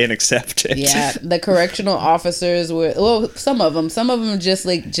stay and accept it. Yeah. The correctional officers were, well, some of them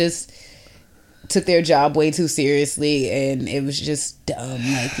just took their job way too seriously, and it was just dumb,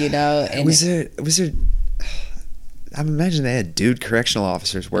 like, you know. And was there I imagine they had dude correctional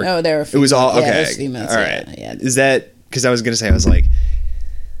officers work. No, there were females. It was all okay. Yeah, it was females, all right. Yeah. Is that because I was gonna say, I was like,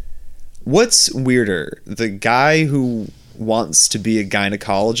 what's weirder, the guy who wants to be a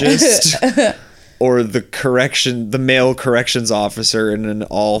gynecologist or the male corrections officer in an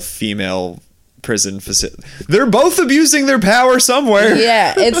all-female prison facility? They're both abusing their power somewhere.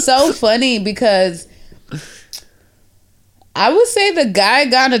 Yeah, it's so funny because I would say the guy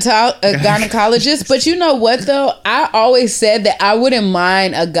gynecologist, but you know what though? I always said that I wouldn't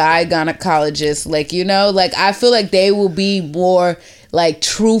mind a guy gynecologist. Like, you know, like I feel like they will be more like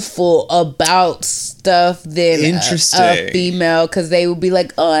truthful about stuff than a female, because they would be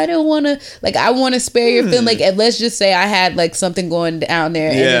like, oh, I don't want to, like, I want to spare your feeling, like, and let's just say I had like something going down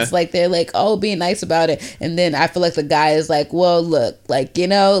there, and it's like they're like, oh, being nice about it, and then I feel like the guy is like, well, look, like, you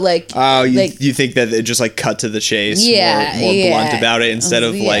know, like, you think that it just like cut to the chase, more blunt about it, instead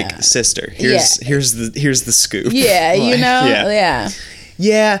of like, sister, here's the scoop, like, you know,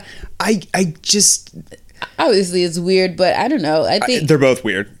 I just. Obviously it's weird, but I don't know. I think they're both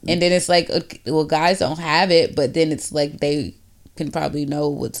weird. And then it's like, well, guys don't have it, but then it's like they can probably know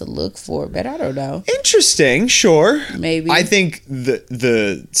what to look for, but I don't know. Interesting, sure. Maybe. I think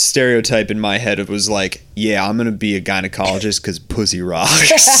the stereotype in my head was like, yeah, I'm gonna be a gynecologist because pussy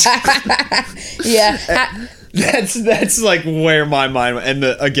rocks. Yeah. That's like where my mind went. And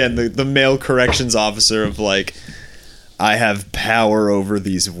the male corrections officer of like, I have power over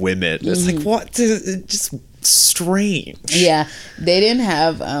these women. It's like, what? Just strange. Yeah, they didn't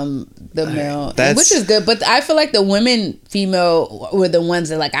have the male, which is good. But I feel like the female were the ones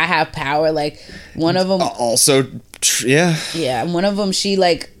that like, I have power. Like one of them also, yeah. One of them, she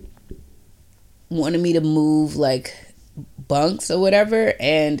like wanted me to move like bunks or whatever,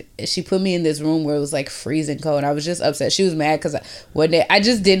 and she put me in this room where it was like freezing cold. I was just upset. She was mad because one day I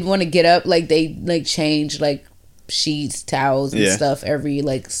just didn't want to get up. Like they like changed like sheets, towels and stuff every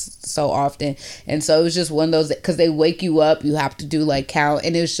like so often, and so it was just one of those, because they wake you up, you have to do like count,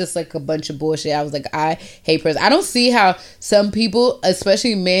 and it was just like a bunch of bullshit. I was like, I hate prison. I don't see how some people,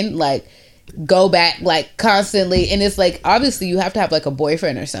 especially men, like go back like constantly, and it's like obviously you have to have like a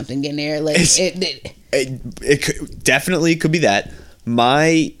boyfriend or something in there. Like it definitely could be that.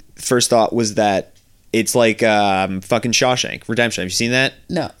 My first thought was that it's like fucking Shawshank Redemption. Have you seen that?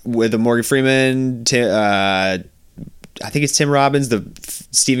 No. With the Morgan Freeman, I think it's Tim Robbins, the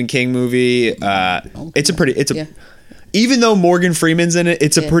Stephen King movie. Even though Morgan Freeman's in it,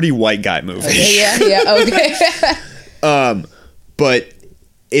 it's a pretty white guy movie. Okay, okay. But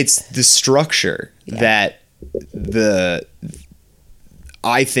it's the structure that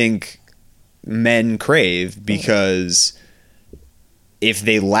I think men crave, because if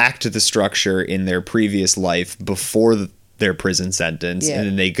they lacked the structure in their previous life before their prison sentence, and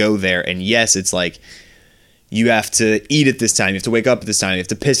then they go there, and yes, it's like, you have to eat at this time, you have to wake up at this time, you have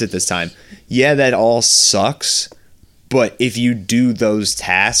to piss at this time. Yeah, that all sucks, but if you do those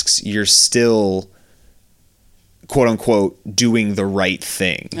tasks, you're still, quote unquote, doing the right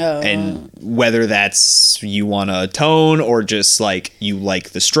thing. And whether that's you want to atone or just like you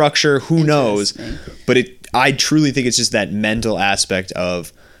like the structure, who knows? But I truly think it's just that mental aspect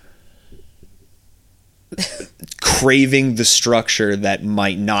of, craving the structure that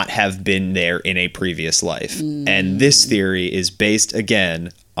might not have been there in a previous life. And this theory is based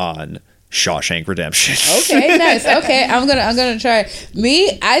again on Shawshank Redemption. Okay, nice. Okay, I'm gonna try.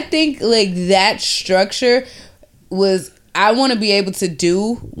 Me, I think like that structure was, I want to be able to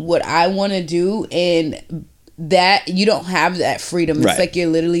do what I want to do, and that you don't have that freedom. It's like you're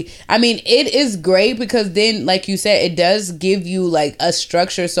literally, I mean, it is great because then, like you said, it does give you like a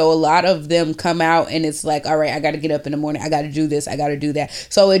structure. So a lot of them come out and it's like, all right, I got to get up in the morning, I got to do this, I got to do that.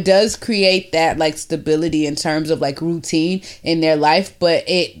 So it does create that like stability in terms of like routine in their life, but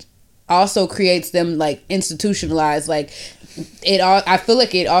it also creates them like institutionalized, like I feel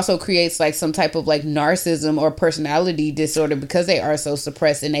like it also creates like some type of like narcissism or personality disorder because they are so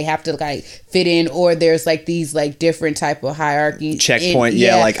suppressed and they have to like fit in, or there's like these like different type of hierarchy checkpoint.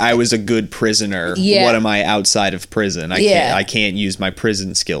 Like I was a good prisoner. What am I outside of prison? I can't use my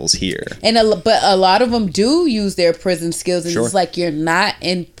prison skills here. And but a lot of them do use their prison skills, and it's like you're not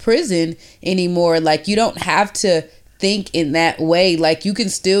in prison anymore. Like you don't have to think in that way. Like you can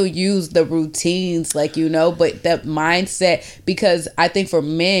still use the routines, like, you know, but that mindset, because I think for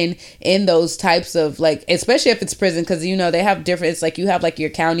men in those types of like, especially if it's prison, because you know they have different, it's like you have like your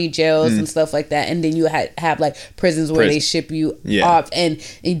county jails and stuff like that, and then you have like prisons where they ship you off, and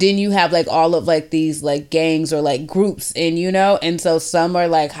then you have like all of like these like gangs or like groups, and you know, and so some are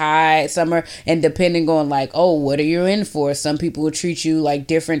like high, some are, and depending on like, oh, what are you in for, some people will treat you like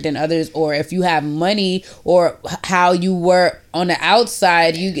different than others, or if you have money or how you were on the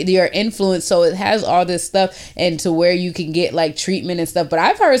outside, your influence, so it has all this stuff, and to where you can get like treatment and stuff. But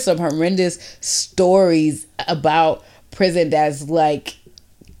I've heard some horrendous stories about prison that's like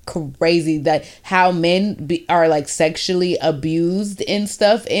crazy, that how men are like sexually abused and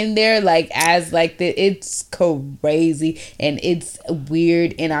stuff in there, like as like it's crazy and it's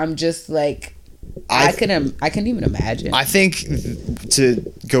weird, and I'm just like I can even imagine. I think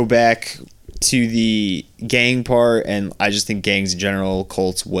to go back to the gang part, and I just think gangs in general,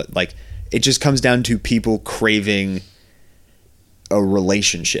 cults, what, like, it just comes down to people craving a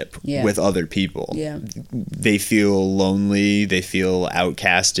relationship with other people. They feel lonely, they feel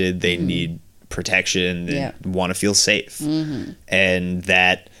outcasted, they need protection, they want to feel safe. And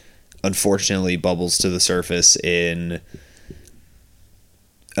that unfortunately bubbles to the surface in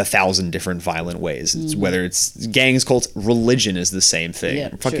 1,000 different violent ways. Whether it's gangs, cults, religion is the same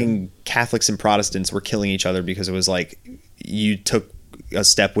thing. Fucking true. Catholics and Protestants were killing each other because it was like you took a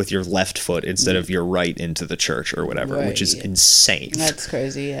step with your left foot instead of your right into the church or whatever, which is insane. That's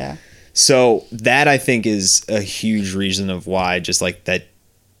crazy, yeah. So that, I think, is a huge reason of why, just like that,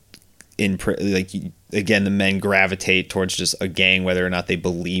 again, the men gravitate towards just a gang, whether or not they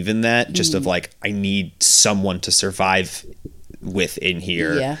believe in that, just of like, I need someone to survive with in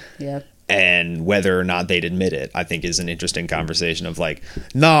here, and whether or not they'd admit it, I think is an interesting conversation of like,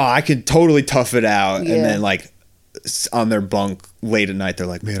 no, I can totally tough it out, and then like on their bunk late at night, they're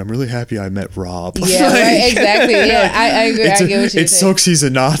like, man, I'm really happy I met Rob. Right, exactly. I agree. I get what you're saying. It sucks he's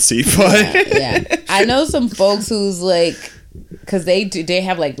a Nazi, but I know some folks who's like, because they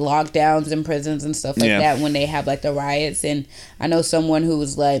have like lockdowns in prisons and stuff like that when they have like the riots, and I know someone who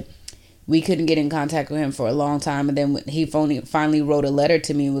was like, we couldn't get in contact with him for a long time, and then he finally wrote a letter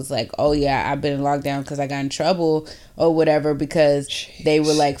to me, was like, oh yeah, I've been in lockdown because I got in trouble or whatever, because they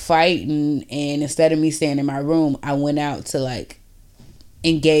were like fighting, and instead of me staying in my room, I went out to like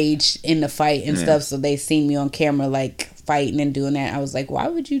engage in the fight and stuff, so they seen me on camera like fighting and doing that. I was like, why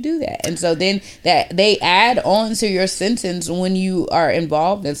would you do that? And so then that they add on to your sentence when you are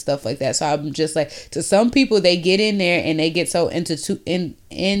involved and stuff like that. So I'm just like, to some people, they get in there and they get so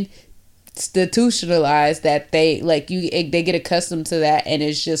institutionalized that they get accustomed to that, and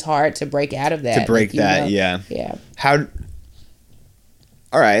it's just hard to break out of that. To break that, yeah. How?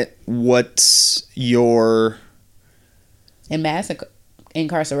 All right. What's your? And mass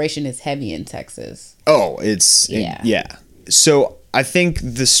incarceration is heavy in Texas. Oh, it's So I think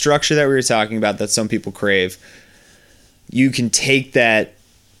the structure that we were talking about, that some people crave, you can take that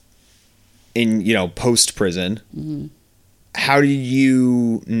in, post prison. How do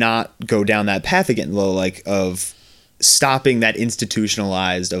you not go down that path again, like of stopping that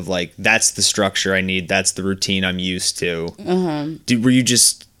institutionalized of like, that's the structure I need, that's the routine I'm used to? Were you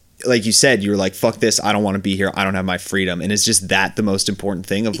just, like you said, you were like, fuck this, I don't want to be here, I don't have my freedom, and it's just that the most important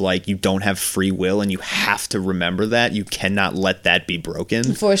thing of like, you don't have free will, and you have to remember that you cannot let that be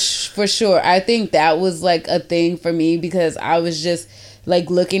broken. For sure. I think that was like a thing for me, because I was just like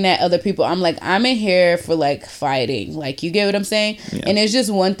looking at other people, I'm like, I'm in here for like fighting. Like, you get what I'm saying? Yeah. And it's just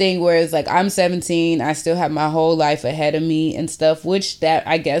one thing where it's like, I'm 17, I still have my whole life ahead of me and stuff, which that,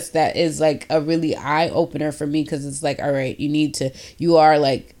 I guess that is like a really eye opener for me, because it's like, all right, you are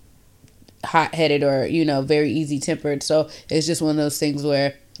like hot-headed or, you know, very easy tempered. So it's just one of those things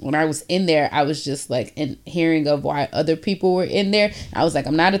where when I was in there, I was just like in hearing of why other people were in there. I was like,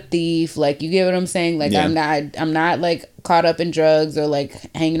 I'm not a thief. Like, you get what I'm saying? Like, yeah. I'm not like caught up in drugs or like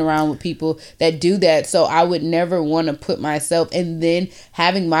hanging around with people that do that. So I would never want to put myself, and then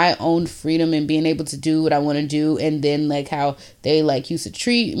having my own freedom and being able to do what I want to do. And then like how they like used to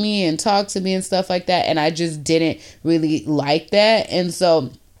treat me and talk to me and stuff like that. And I just didn't really like that. And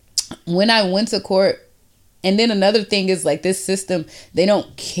so when I went to court, and then another thing is like this system, they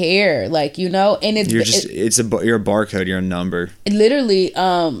don't care, like, you know, and you're a barcode, you're a number. Literally,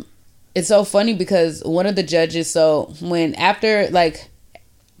 it's so funny because one of the judges, so when after like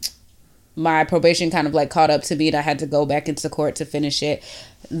my probation kind of like caught up to me and I had to go back into court to finish it,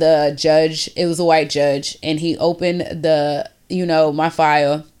 the judge, it was a white judge, and he opened the, you know, my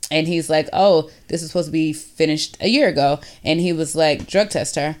file, and he's like, oh, this is supposed to be finished a year ago, and he was like, drug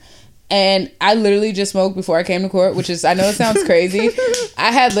test her. And I literally just smoked before I came to court, which is, I know it sounds crazy.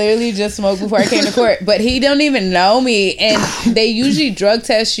 I had literally just smoked before I came to court, but he don't even know me. And they usually drug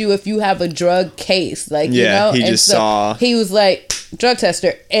test you if you have a drug case, like, you know? He just saw. He was like, drug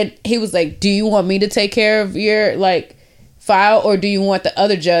tester. And he was like, do you want me to take care of your, like, file, or do you want the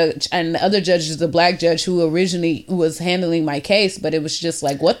other judge? And the other judge is the black judge who originally was handling my case, but it was just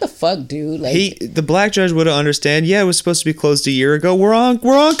like, what the fuck, dude? Like, the black judge would understand. Yeah, it was supposed to be closed a year ago. We're on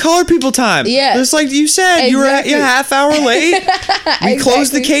colored people time. Yeah, just like you said, exactly. You're a half hour late. We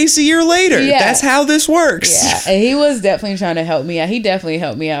closed the case a year later. Yeah. That's how this works. Yeah, and he was definitely trying to help me out. He definitely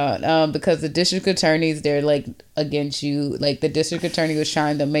helped me out because the district attorneys, they're like against you. Like, the district attorney was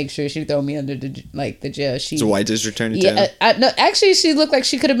trying to make sure she throw me under the jail. It's a white district attorney. Yeah. No, actually, she looked like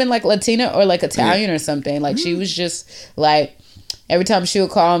she could have been like Latina or like Italian or something. Like, she was just like, every time she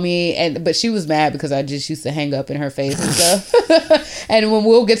would call me, but she was mad because I just used to hang up in her face and stuff. And when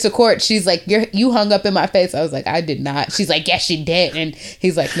we'll get to court, she's like, you hung up in my face. I was like, I did not. She's like, yes, she did. And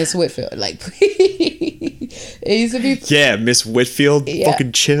he's like, Miss Whitfield, like, please. It used to be. Yeah, Miss Whitfield,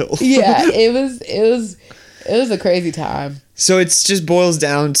 fucking chill. Yeah, it was a crazy time. So it just boils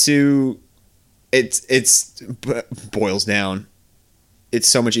down to, boils down. It's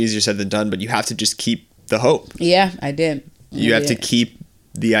so much easier said than done, but you have to just keep the hope. Yeah, I did. You have to keep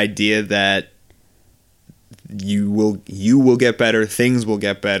the idea that you will get better, things will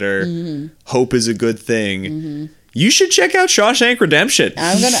get better. Mm-hmm. Hope is a good thing. Mm-hmm. You should check out Shawshank Redemption.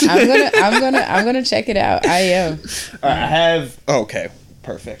 I'm gonna check it out. I am. Okay,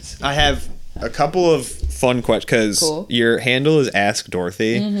 perfect. I have a couple of fun questions because your handle is Ask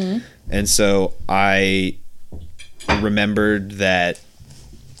Dorothy, mm-hmm. and so I remembered that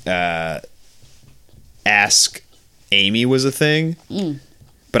Ask Amy was a thing,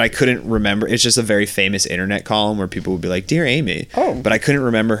 but I couldn't remember. It's just a very famous internet column where people would be like, "Dear Amy," but I couldn't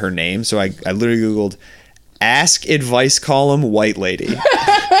remember her name, so I literally Googled Ask Advice Column White Lady,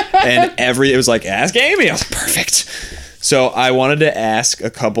 and it was like Ask Amy. I was like, perfect. So I wanted to ask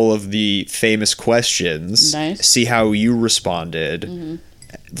a couple of the famous questions, see how you responded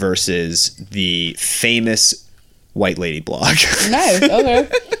versus the famous White Lady blog. Nice. Okay.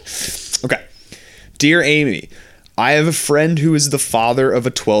 Okay. Dear Amy, I have a friend who is the father of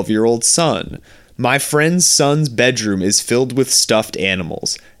a 12-year-old son. My friend's son's bedroom is filled with stuffed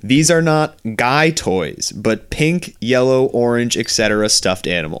animals. These are not guy toys, but pink, yellow, orange, etc. stuffed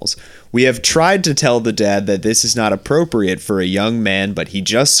animals. We have tried to tell the dad that this is not appropriate for a young man, but he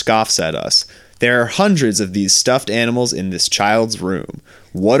just scoffs at us. There are hundreds of these stuffed animals in this child's room.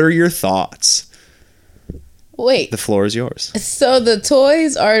 What are your thoughts? Wait. The floor is yours. So the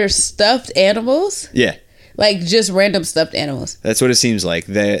toys are stuffed animals? Yeah. Like just random stuffed animals. That's what it seems like.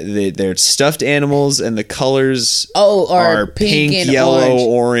 They're stuffed animals, and the colors are pink, yellow,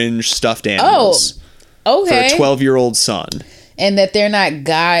 orange stuffed animals. Oh, okay. For a 12-year-old son. And that they're not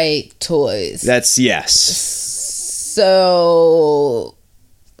guy toys. That's yes. So,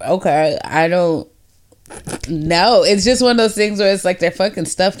 okay, I don't know. It's just one of those things where it's like they're fucking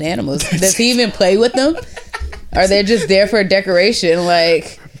stuffed animals. Does he even play with them? Or they're just there for decoration?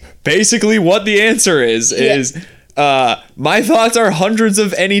 Like, basically what the answer is my thoughts are hundreds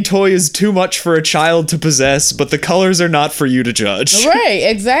of any toy is too much for a child to possess, but the colors are not for you to judge. Right,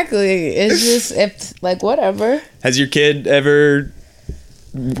 exactly. It's just, it's like, whatever. Has your kid ever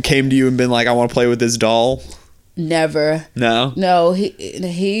came to you and been like, I want to play with this doll? Never. No. We've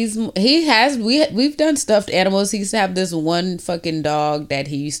done stuffed animals. He used to have this one fucking dog that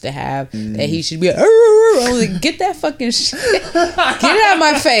he used to have that he should be like, I was like, get that fucking shit, get it out of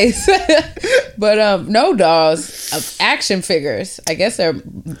my face. But no dolls, action figures. I guess they're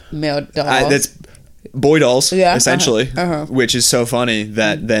male dolls. That's boy dolls, essentially, which is so funny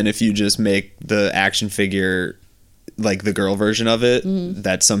that then if you just make the action figure like the girl version of it,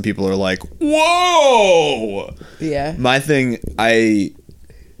 that some people are like, whoa. Yeah. My thing, I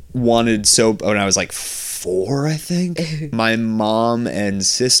wanted when I was like 4, I think, my mom and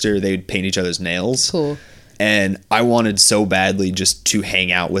sister, they would paint each other's nails. Cool. And I wanted so badly just to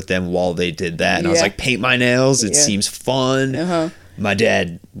hang out with them while they did that. And I was like, paint my nails. It seems fun. My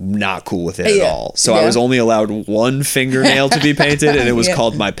dad, not cool with it at all. So I was only allowed one fingernail to be painted, and it was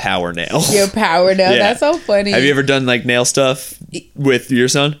called my power nail. Your power nail? That's so funny. Have you ever done like nail stuff with your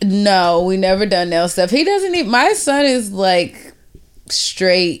son? No, we never done nail stuff. He doesn't even, my son is like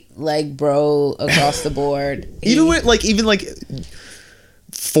straight, like bro across the board. Even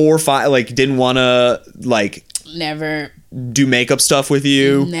 4 or 5, like didn't want to like never do makeup stuff with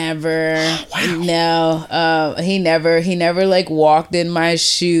you? Never. Wow. No. He never like walked in my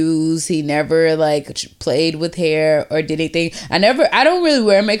shoes. He never like played with hair or did anything. I don't really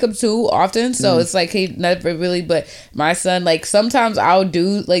wear makeup too often, so it's like he never really. But my son, like sometimes I'll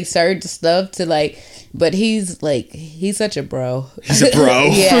do like certain stuff to like. But he's such a bro. He's a bro.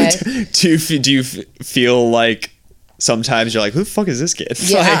 Yeah. Do you feel like sometimes you're like, who the fuck is this kid?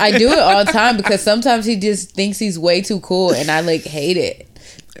 Yeah, like, I do it all the time because sometimes he just thinks he's way too cool and I like hate it.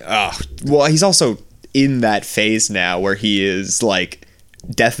 Well, he's also in that phase now where he is like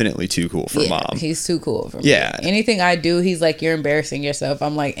definitely too cool for mom. He's too cool for me. Yeah. Anything I do, he's like, you're embarrassing yourself.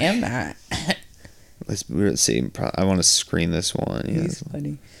 I'm like, am not. Let's see. I want to screen this one. He's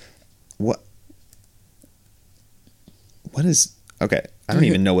funny. What is... Okay, I don't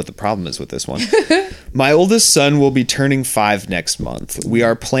even know what the problem is with this one. My oldest son will be turning 5 next month. We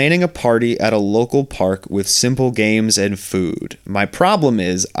are planning a party at a local park with simple games and food. My problem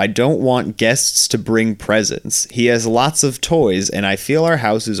is I don't want guests to bring presents. He has lots of toys and I feel our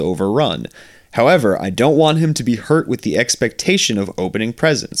house is overrun. However, I don't want him to be hurt with the expectation of opening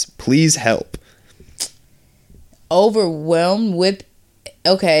presents. Please help. Overwhelmed with...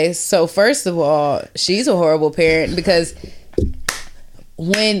 Okay, so first of all, she's a horrible parent because...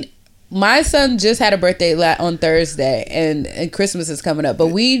 When my son just had a birthday on Thursday and Christmas is coming up, but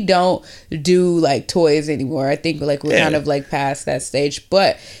we don't do like toys anymore. I think like we're kind of like past that stage.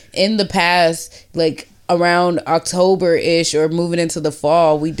 But in the past, like around October-ish or moving into the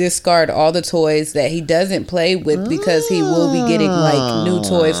fall, we discard all the toys that he doesn't play with because he will be getting like new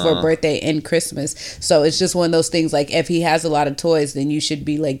toys for birthday and Christmas. So it's just one of those things, like if he has a lot of toys, then you should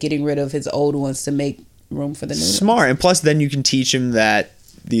be like getting rid of his old ones to make room for the new Smart ones. And plus then you can teach him that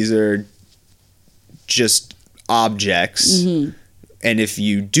these are just objects, and if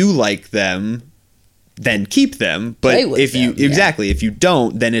you do like them, then keep them. But if you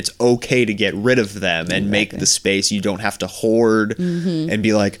don't, then it's okay to get rid of them and make the space. You don't have to hoard and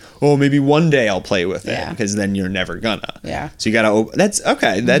be like, oh, maybe one day I'll play with it, because then you're never gonna. Yeah. So you gotta. That's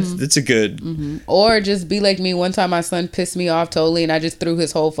okay. That's a good. Or just be like me. One time my son pissed me off totally, and I just threw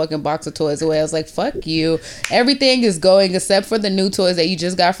his whole fucking box of toys away. I was like, fuck you. Everything is going except for the new toys that you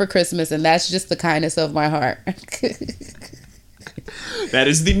just got for Christmas, and that's just the kindness of my heart. That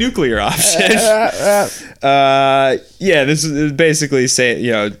is the nuclear option. This is basically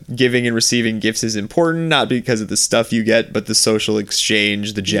saying, giving and receiving gifts is important, not because of the stuff you get, but the social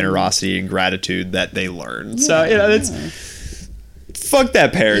exchange, the generosity and gratitude that they learn. So, that's... Fuck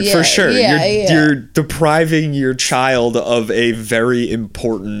that parent, for sure. You're depriving your child of a very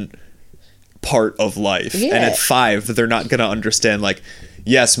important part of life. And at 5, they're not going to understand, like...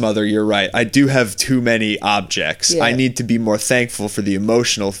 Yes, mother, you're right. I do have too many objects. I need to be more thankful for the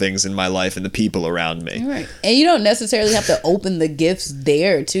emotional things in my life and the people around me. Right. And you don't necessarily have to open the gifts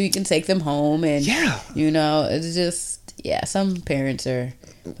there, too. You can take them home and, it's just, some parents are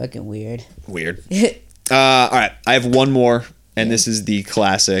fucking weird. Weird. All right. I have one more, and this is the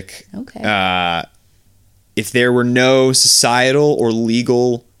classic. Okay. If there were no societal or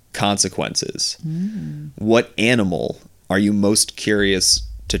legal consequences, what animal are you most curious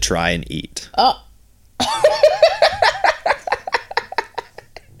to try and eat? Oh.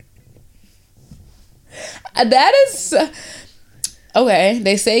 That is... Okay,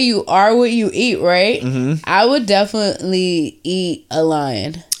 they say you are what you eat, right? I would definitely eat a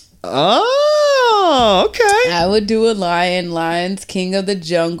lion. Oh! Oh, okay. I would do a lion. Lions, king of the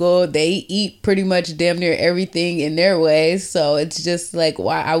jungle. They eat pretty much damn near everything in their way. So it's just like,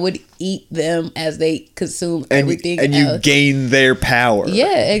 why I would eat them as they consume everything and else. You gain their power.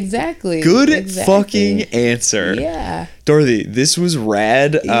 Yeah, exactly. Good fucking answer. Yeah. Dorothy, this was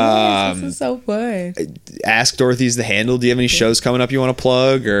rad. Yes, this is so fun. Ask Dorothy's the handle. Do you have any shows coming up you want to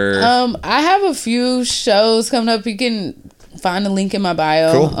plug? Or I have a few shows coming up. You can find a link in my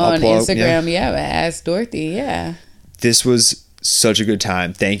bio on Instagram. Yeah, Ask Dorothy. Yeah. This was such a good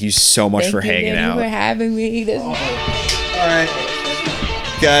time. Thank you so much for hanging out. Thank you for having me. All right.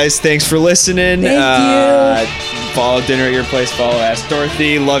 Guys, thanks for listening. Thank you. Follow Dinner at Your Place. Follow Ask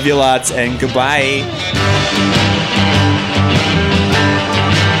Dorothy. Love you lots, and goodbye.